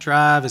Point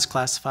Drive is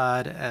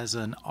classified as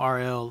an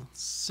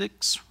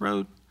RL6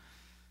 road.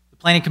 The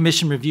Planning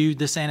Commission reviewed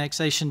this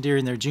annexation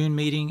during their June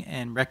meeting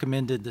and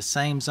recommended the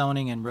same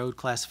zoning and road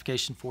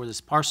classification for this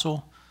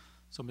parcel.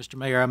 So, Mr.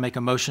 Mayor, I make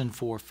a motion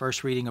for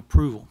first reading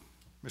approval.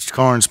 Mr.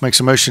 Carnes makes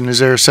a motion. Is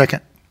there a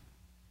second?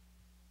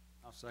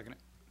 I'll second it.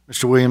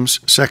 Mr. Williams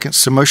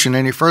seconds the motion.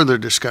 Any further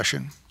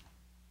discussion?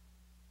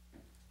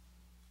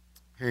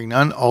 Hearing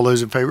none, all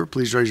those in favor,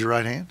 please raise your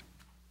right hand.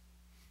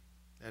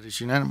 That is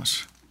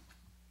unanimous.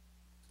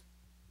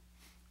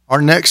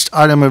 Our next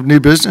item of new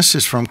business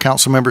is from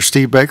Councilmember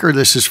Steve Baker.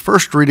 This is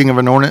first reading of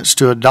an ordinance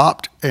to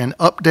adopt an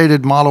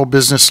updated model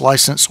business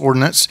license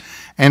ordinance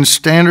and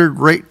standard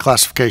rate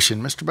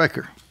classification. Mr.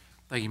 Baker.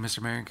 Thank you,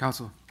 Mr. Mayor and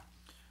Council.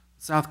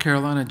 South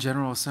Carolina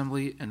General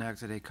Assembly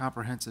enacted a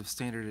comprehensive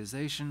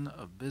standardization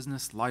of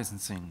business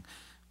licensing,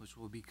 which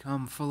will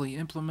become fully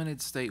implemented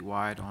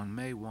statewide on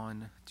May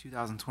 1,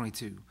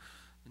 2022.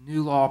 The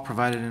new law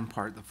provided in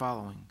part the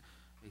following.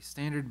 a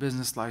standard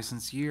business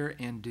license year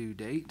and due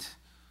date,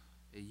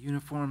 a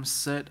uniform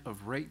set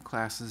of rate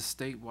classes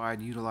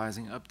statewide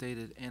utilizing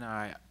updated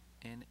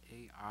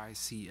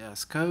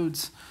NAICS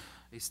codes,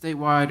 a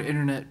statewide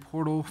internet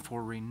portal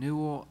for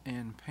renewal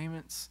and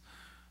payments.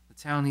 The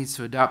town needs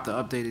to adopt the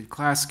updated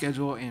class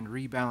schedule and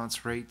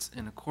rebalance rates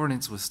in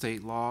accordance with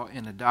state law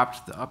and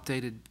adopt the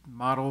updated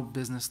model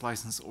business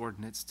license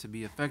ordinance to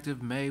be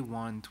effective May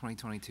 1,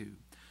 2022.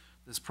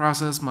 This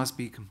process must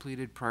be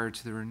completed prior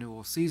to the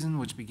renewal season,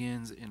 which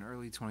begins in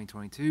early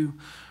 2022.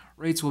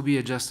 Rates will be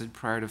adjusted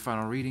prior to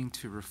final reading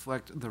to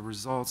reflect the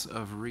results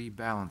of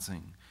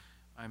rebalancing.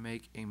 I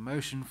make a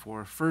motion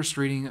for first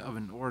reading of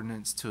an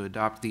ordinance to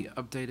adopt the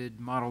updated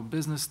model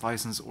business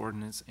license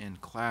ordinance and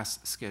class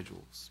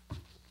schedules.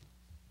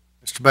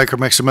 Mr. Baker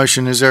makes a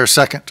motion. Is there a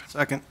second?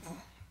 Second.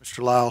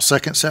 Mr. Lyle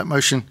seconds that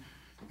motion.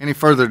 Any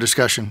further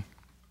discussion?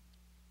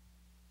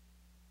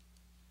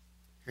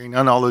 Hearing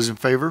none, all those in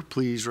favor,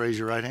 please raise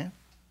your right hand.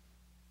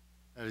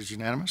 That is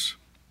unanimous.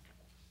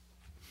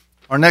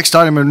 Our next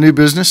item of new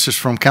business is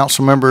from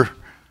Councilmember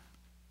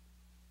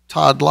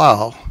Todd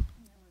Lyle.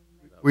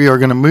 We are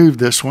going to move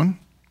this one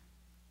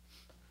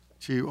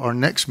to our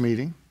next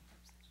meeting.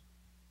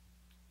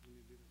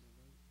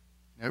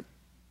 Nope.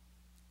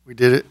 We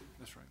did it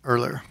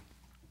earlier.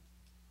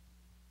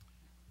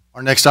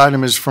 Our next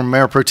item is from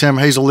Mayor Pro Tem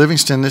Hazel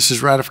Livingston. This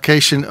is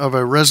ratification of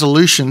a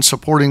resolution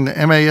supporting the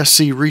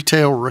MASC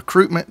Retail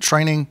Recruitment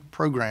Training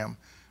Program.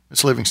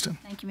 Ms. Livingston.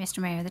 Thank you, Mr.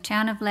 Mayor. The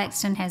town of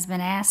Lexington has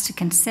been asked to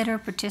consider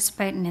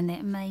participating in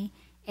the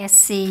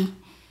MASC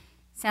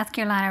South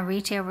Carolina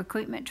Retail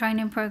Recruitment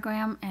Training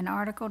Program. An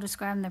article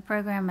describing the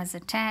program is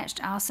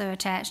attached. Also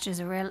attached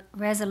is a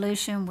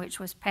resolution which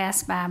was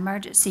passed by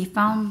emergency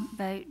phone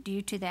vote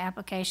due to the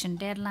application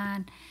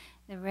deadline.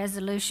 The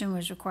resolution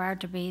was required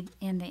to be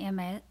in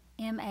the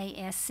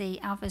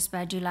MASC office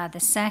by July the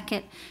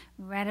 2nd.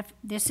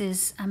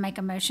 I make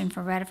a motion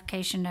for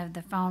ratification of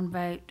the phone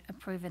vote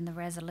approving the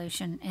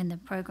resolution and the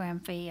program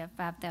fee of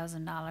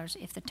 $5,000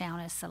 if the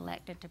town is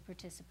selected to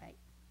participate.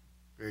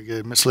 Very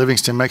good. Ms.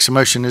 Livingston makes a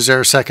motion. Is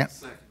there a second?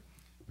 Second.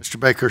 Mr.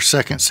 Baker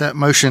seconds that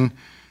motion.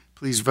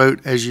 Please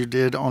vote as you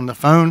did on the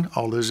phone.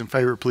 All those in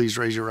favor, please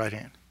raise your right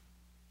hand.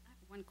 I have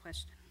one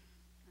question.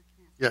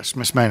 Yes,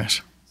 Ms.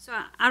 Manis. So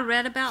I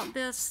read about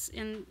this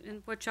in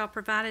what y'all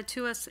provided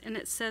to us, and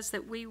it says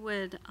that we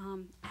would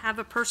have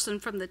a person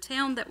from the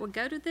town that would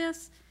go to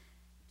this.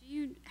 Do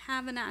you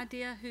have an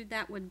idea who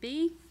that would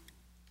be?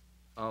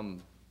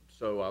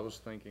 So I was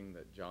thinking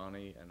that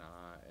Johnny and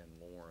I and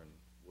Lauren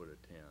would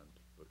attend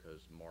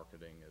because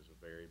marketing is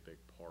a very big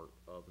part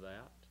of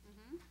that.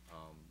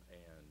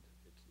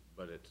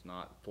 But it's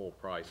not full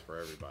price for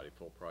everybody.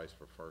 Full price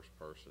for first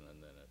person,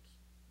 and then it's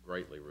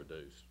greatly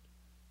reduced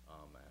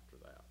after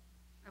that.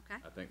 Okay.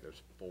 I think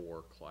there's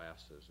 4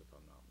 classes, if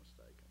I'm not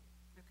mistaken.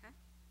 Okay.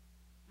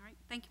 All right.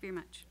 Thank you very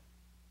much.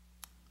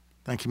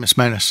 Thank you, Ms.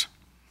 Manis.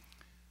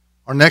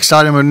 Our next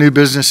item of new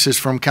business is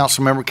from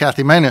Councilmember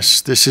Kathy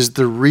Manis. This is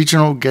the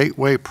Regional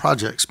Gateway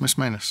Projects. Ms.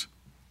 Manis.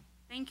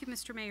 Thank you,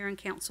 Mr. Mayor and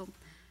Council.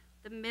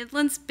 The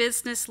Midlands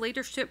Business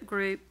Leadership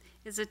Group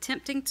is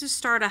attempting to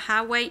start a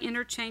highway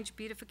interchange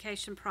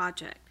beautification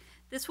project.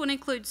 This will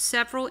include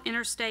several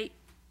interstate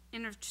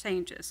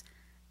interchanges.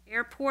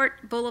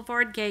 Airport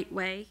Boulevard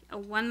Gateway, a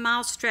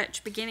 1-mile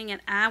stretch beginning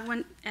at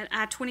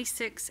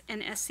I-26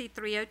 and SC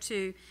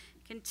 302,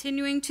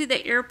 continuing to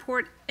the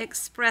Airport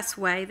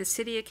Expressway, the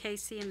City of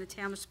Casey, and the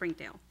Town of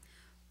Springdale.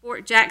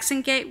 Fort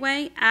Jackson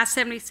Gateway,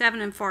 I-77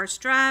 and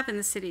Forest Drive in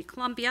the City of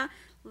Columbia.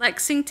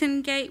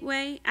 Lexington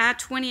Gateway,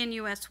 I-20 and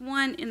US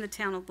 1 in the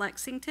Town of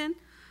Lexington.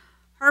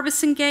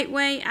 Harbison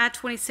Gateway,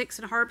 I-26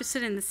 and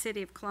Harbison in the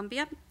City of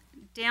Columbia.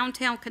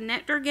 Downtown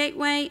Connector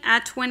Gateway,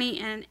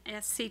 I-20 and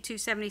SC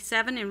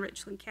 277 in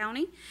Richland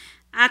County.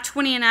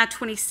 I-20 and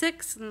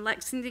I-26 in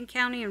Lexington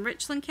County and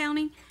Richland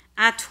County.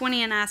 I-20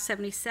 and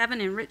I-77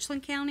 in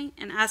Richland County.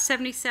 And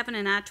I-77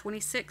 and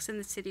I-26 in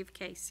the City of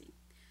Casey.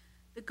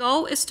 The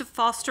goal is to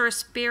foster a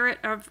spirit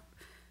of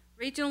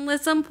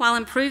regionalism while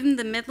improving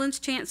the Midlands'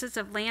 chances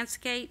of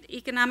landscape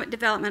economic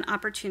development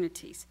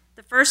opportunities.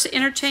 The first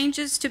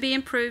interchanges to be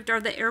improved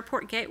are the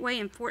Airport Gateway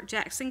and Fort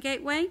Jackson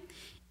Gateway.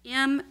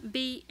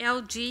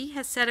 MBLG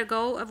has set a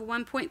goal of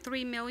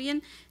 $1.3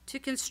 million to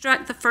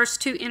construct the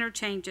first 2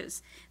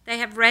 interchanges. They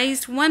have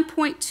raised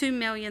 $1.2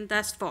 million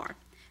thus far.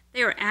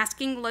 They are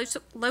asking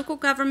local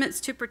governments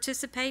to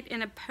participate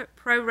in a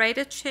pro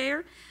rata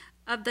share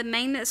of the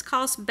maintenance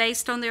costs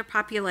based on their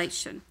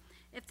population.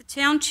 If the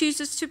town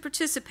chooses to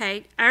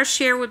participate, our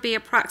share would be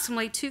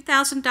approximately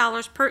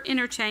 $2,000 per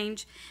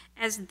interchange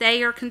as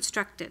they are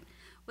constructed,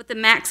 with a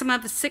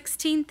maximum of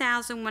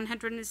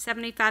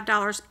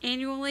 $16,175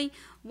 annually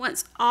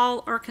once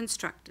all are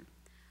constructed.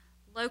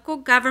 Local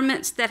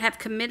governments that have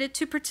committed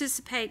to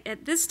participate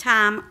at this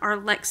time are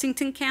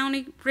Lexington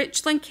County,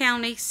 Richland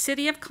County,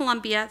 City of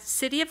Columbia,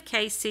 City of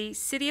Casey,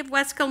 City of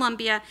West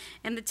Columbia,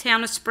 and the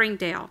Town of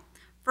Springdale.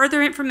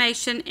 Further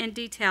information and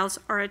details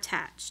are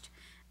attached.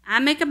 I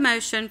make a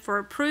motion for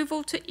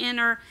approval to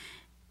enter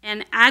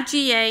an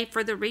IGA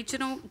for the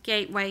Regional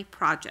Gateway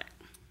Project.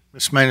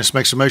 Ms. Manus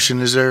makes a motion.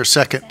 Is there a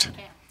second?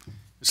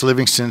 Ms.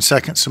 Livingston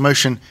seconds the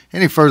motion.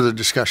 Any further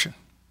discussion?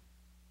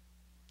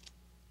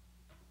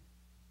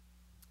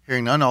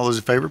 Hearing none, all those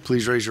in favor,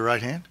 please raise your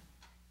right hand.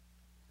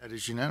 That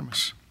is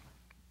unanimous.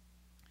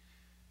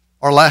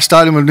 Our last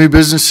item of new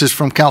business is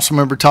from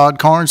Councilmember Todd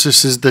Carnes.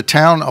 This is the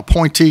town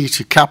appointee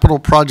to Capital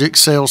Project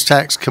Sales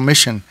Tax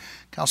Commission.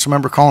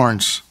 Councilmember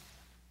Carnes.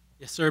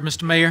 Yes, sir,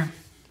 Mr. Mayor.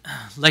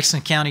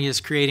 Lexington County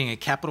is creating a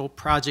Capital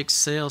Project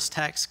Sales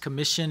Tax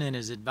Commission and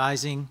is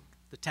advising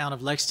the town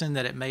of Lexington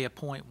that it may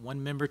appoint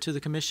one member to the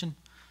commission.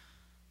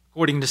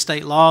 According to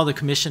state law, the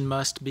commission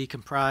must be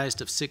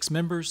comprised of 6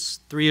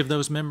 members. 3 of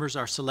those members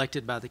are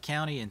selected by the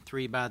county and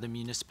 3 by the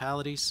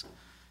municipalities.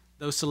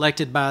 Those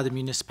selected by the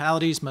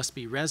municipalities must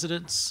be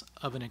residents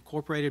of an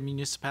incorporated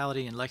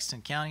municipality in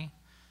Lexington County.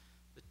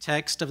 The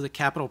text of the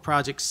Capital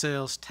Project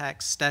Sales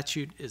Tax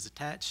Statute is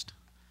attached.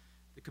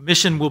 The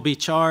commission will be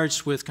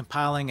charged with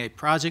compiling a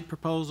project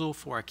proposal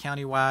for a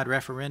countywide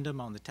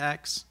referendum on the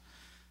tax.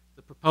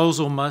 The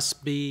proposal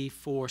must be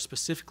for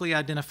specifically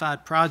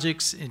identified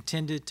projects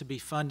intended to be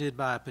funded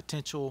by a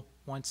potential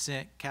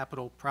 1-cent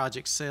capital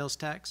project sales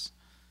tax.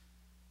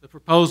 The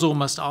proposal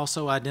must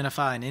also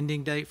identify an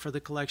ending date for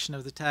the collection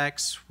of the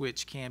tax,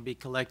 which can be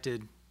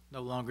collected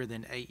no longer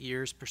than 8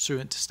 years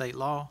pursuant to state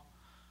law.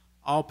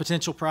 All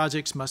potential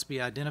projects must be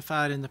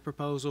identified in the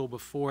proposal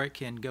before it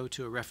can go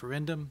to a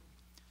referendum.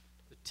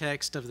 The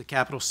text of the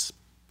Capital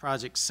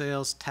Project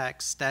Sales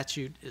Tax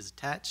Statute is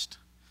attached.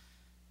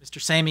 Mr.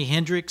 Sammy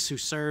Hendricks, who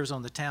serves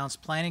on the town's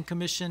Planning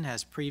Commission,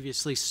 has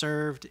previously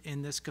served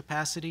in this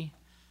capacity.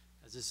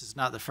 As this is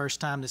not the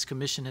first time this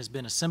commission has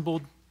been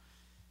assembled,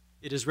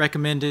 it is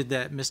recommended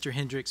that Mr.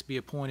 Hendricks be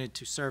appointed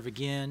to serve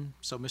again.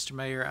 So, Mr.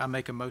 Mayor, I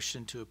make a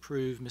motion to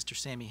approve Mr.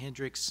 Sammy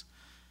Hendricks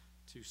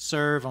to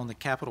serve on the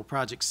Capital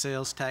Project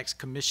Sales Tax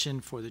Commission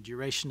for the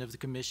duration of the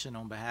commission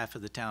on behalf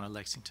of the town of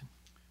Lexington.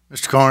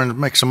 Mr. Carnes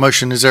makes a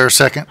motion. Is there a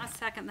second? I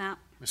second that.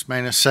 Ms.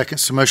 Manus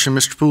seconds the motion.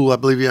 Mr. Poole, I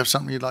believe you have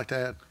something you'd like to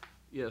add.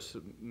 Yes,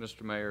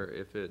 Mr. Mayor,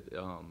 if it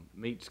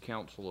meets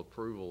council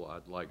approval,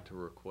 I'd like to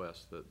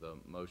request that the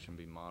motion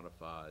be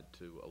modified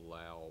to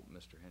allow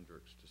Mr.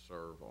 Hendricks to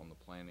serve on the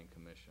Planning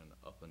Commission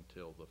up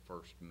until the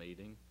first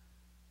meeting,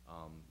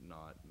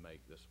 not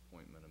make this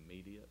appointment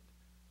immediate,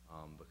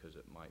 because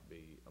it might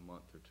be a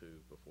month or 2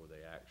 before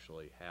they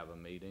actually have a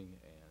meeting,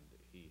 and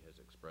he has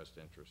expressed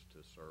interest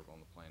to serve on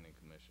the Planning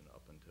Commission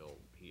up until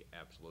he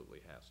absolutely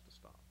has to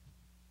stop.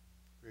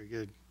 Very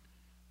good.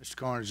 Mr.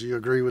 Carnes, do you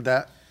agree with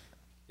that?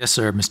 Yes,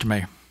 sir, Mr.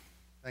 Mayor.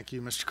 Thank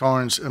you. Mr.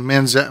 Carnes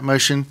amends that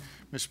motion.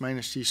 Ms.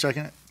 Manus, do you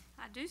second it?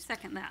 I do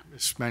second that.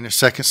 Ms. Manus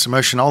seconds the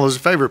motion. All those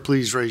in favor,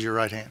 please raise your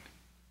right hand.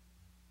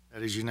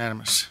 That is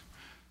unanimous.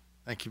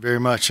 Thank you very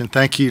much. And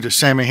thank you to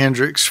Sammy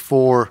Hendricks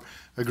for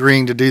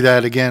agreeing to do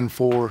that again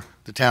for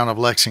the town of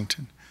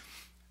Lexington.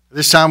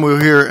 This time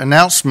we'll hear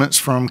announcements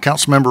from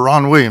Councilmember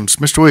Ron Williams.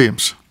 Mr.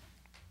 Williams.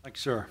 Thank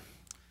you, sir.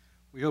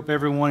 We hope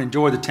everyone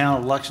enjoyed the town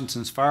of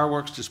Lexington's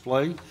fireworks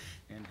display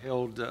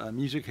and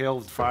music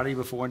held Friday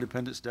before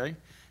Independence Day.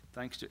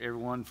 Thanks to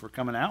everyone for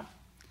coming out.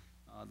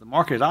 The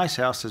market at Ice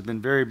House has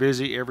been very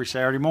busy every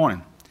Saturday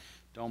morning.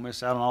 Don't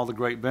miss out on all the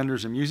great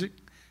vendors and music.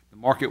 The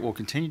market will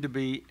continue to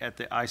be at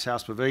the Ice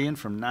House Pavilion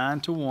from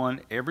 9 to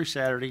 1 every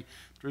Saturday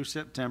through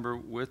September,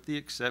 with the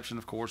exception,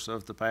 of course,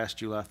 of the past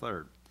July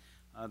 3rd.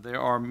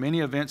 There are many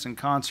events and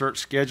concerts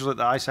scheduled at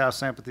the Ice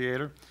House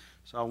Amphitheater,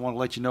 so I want to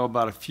let you know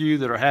about a few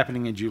that are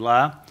happening in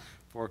July.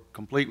 For a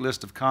complete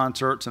list of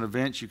concerts and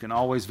events, you can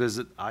always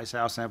visit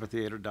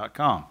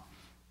icehouseamphitheater.com.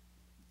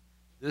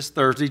 This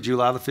Thursday,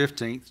 July the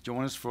 15th,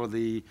 join us for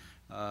the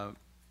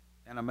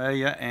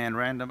Animalia and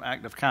Random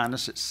Act of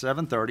Kindness at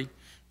 7:30.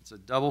 It's a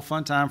double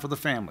fun time for the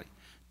family.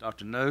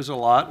 Dr. Knows a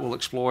Lot will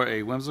explore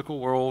a whimsical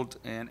world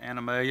in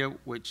Animalia,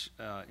 which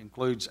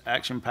includes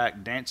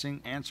action-packed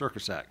dancing and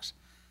circus acts.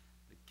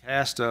 The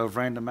cast of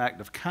Random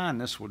Act of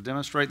Kindness will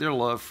demonstrate their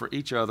love for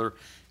each other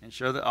and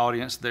show the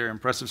audience their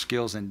impressive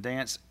skills in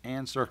dance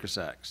and circus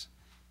acts.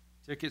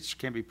 Tickets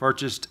can be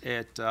purchased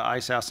at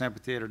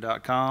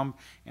icehouseamphitheater.com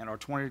and are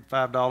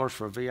 $25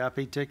 for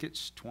VIP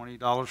tickets,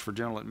 $20 for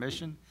general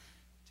admission,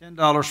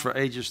 $10 for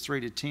ages 3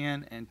 to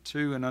 10, and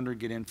 2 and under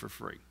get in for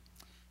free.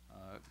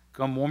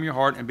 Come warm your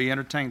heart and be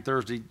entertained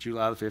Thursday,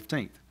 July the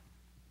 15th.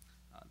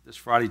 This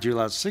Friday,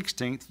 July the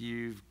 16th,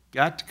 you've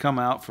got to come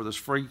out for this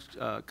free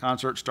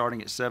concert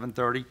starting at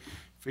 7:30,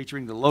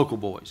 featuring the Local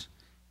Boys.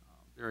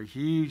 They're a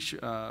huge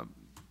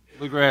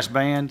bluegrass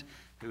band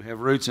who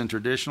have roots in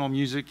traditional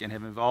music and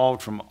have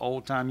evolved from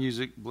old-time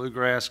music,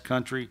 bluegrass,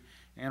 country,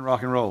 and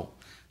rock and roll.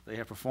 They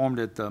have performed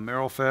at the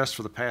Merrill Fest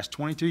for the past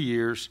 22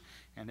 years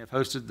and have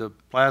hosted the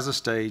Plaza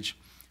stage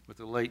with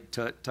the late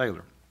Tut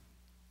Taylor.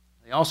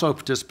 They also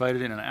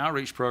participated in an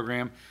outreach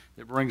program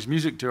that brings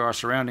music to our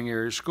surrounding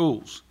area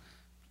schools.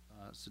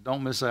 So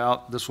don't miss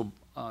out.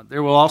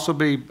 There will also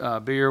be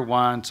beer,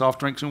 wine, soft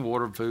drinks, and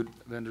water food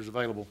vendors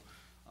available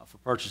for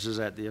purchases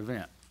at the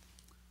event.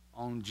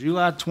 On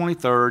July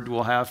 23rd,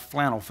 we'll have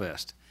Flannel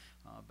Fest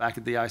back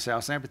at the Ice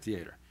House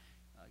Amphitheater.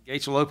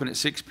 Gates will open at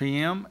 6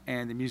 p.m.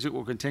 and the music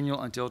will continue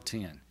until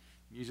 10.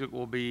 Music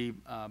will be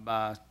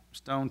by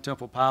Stone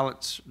Temple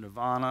Pilots,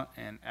 Nirvana,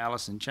 and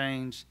Alice in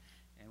Chains,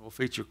 and will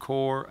feature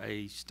Core,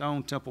 a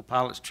Stone Temple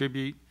Pilots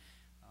tribute,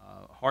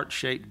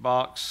 Heart-Shaped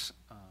Box,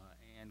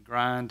 and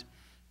Grind,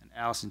 an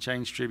Alice in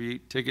Chains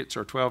tribute. Tickets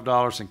are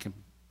 $12 and can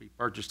be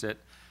purchased at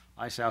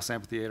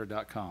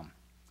icehouseamphitheater.com.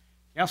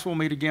 Council will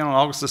meet again on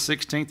August the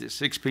 16th at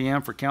 6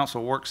 p.m. for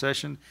council work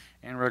session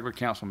and regular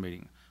council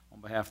meeting. On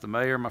behalf of the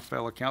mayor and my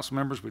fellow council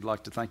members, we'd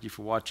like to thank you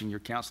for watching your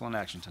council in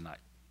action tonight.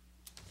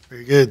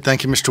 Very good.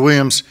 Thank you, Mr.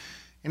 Williams.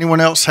 Anyone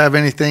else have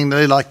anything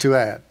they'd like to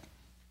add?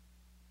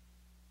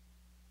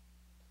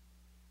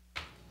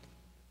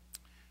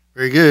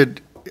 Very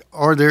good.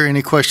 Are there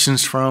any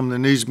questions from the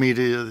news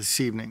media this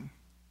evening?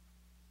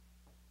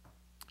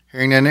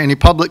 Hearing none, any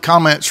public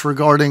comments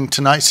regarding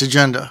tonight's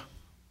agenda?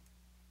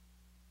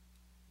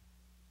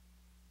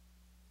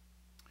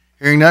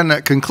 Hearing none,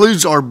 that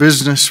concludes our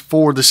business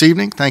for this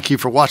evening. Thank you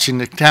for watching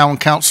the Town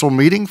Council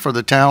meeting for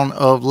the Town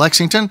of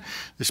Lexington.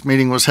 This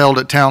meeting was held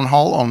at Town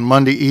Hall on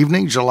Monday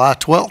evening, July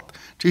 12th,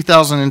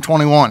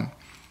 2021.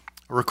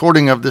 A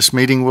recording of this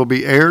meeting will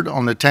be aired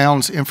on the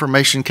town's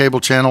information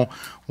cable channel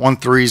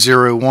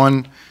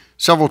 1301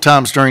 several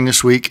times during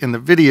this week, and the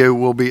video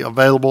will be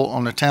available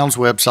on the town's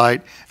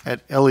website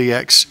at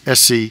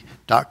lexsc.com.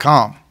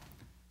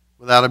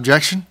 Without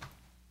objection,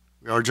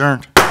 we are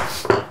adjourned.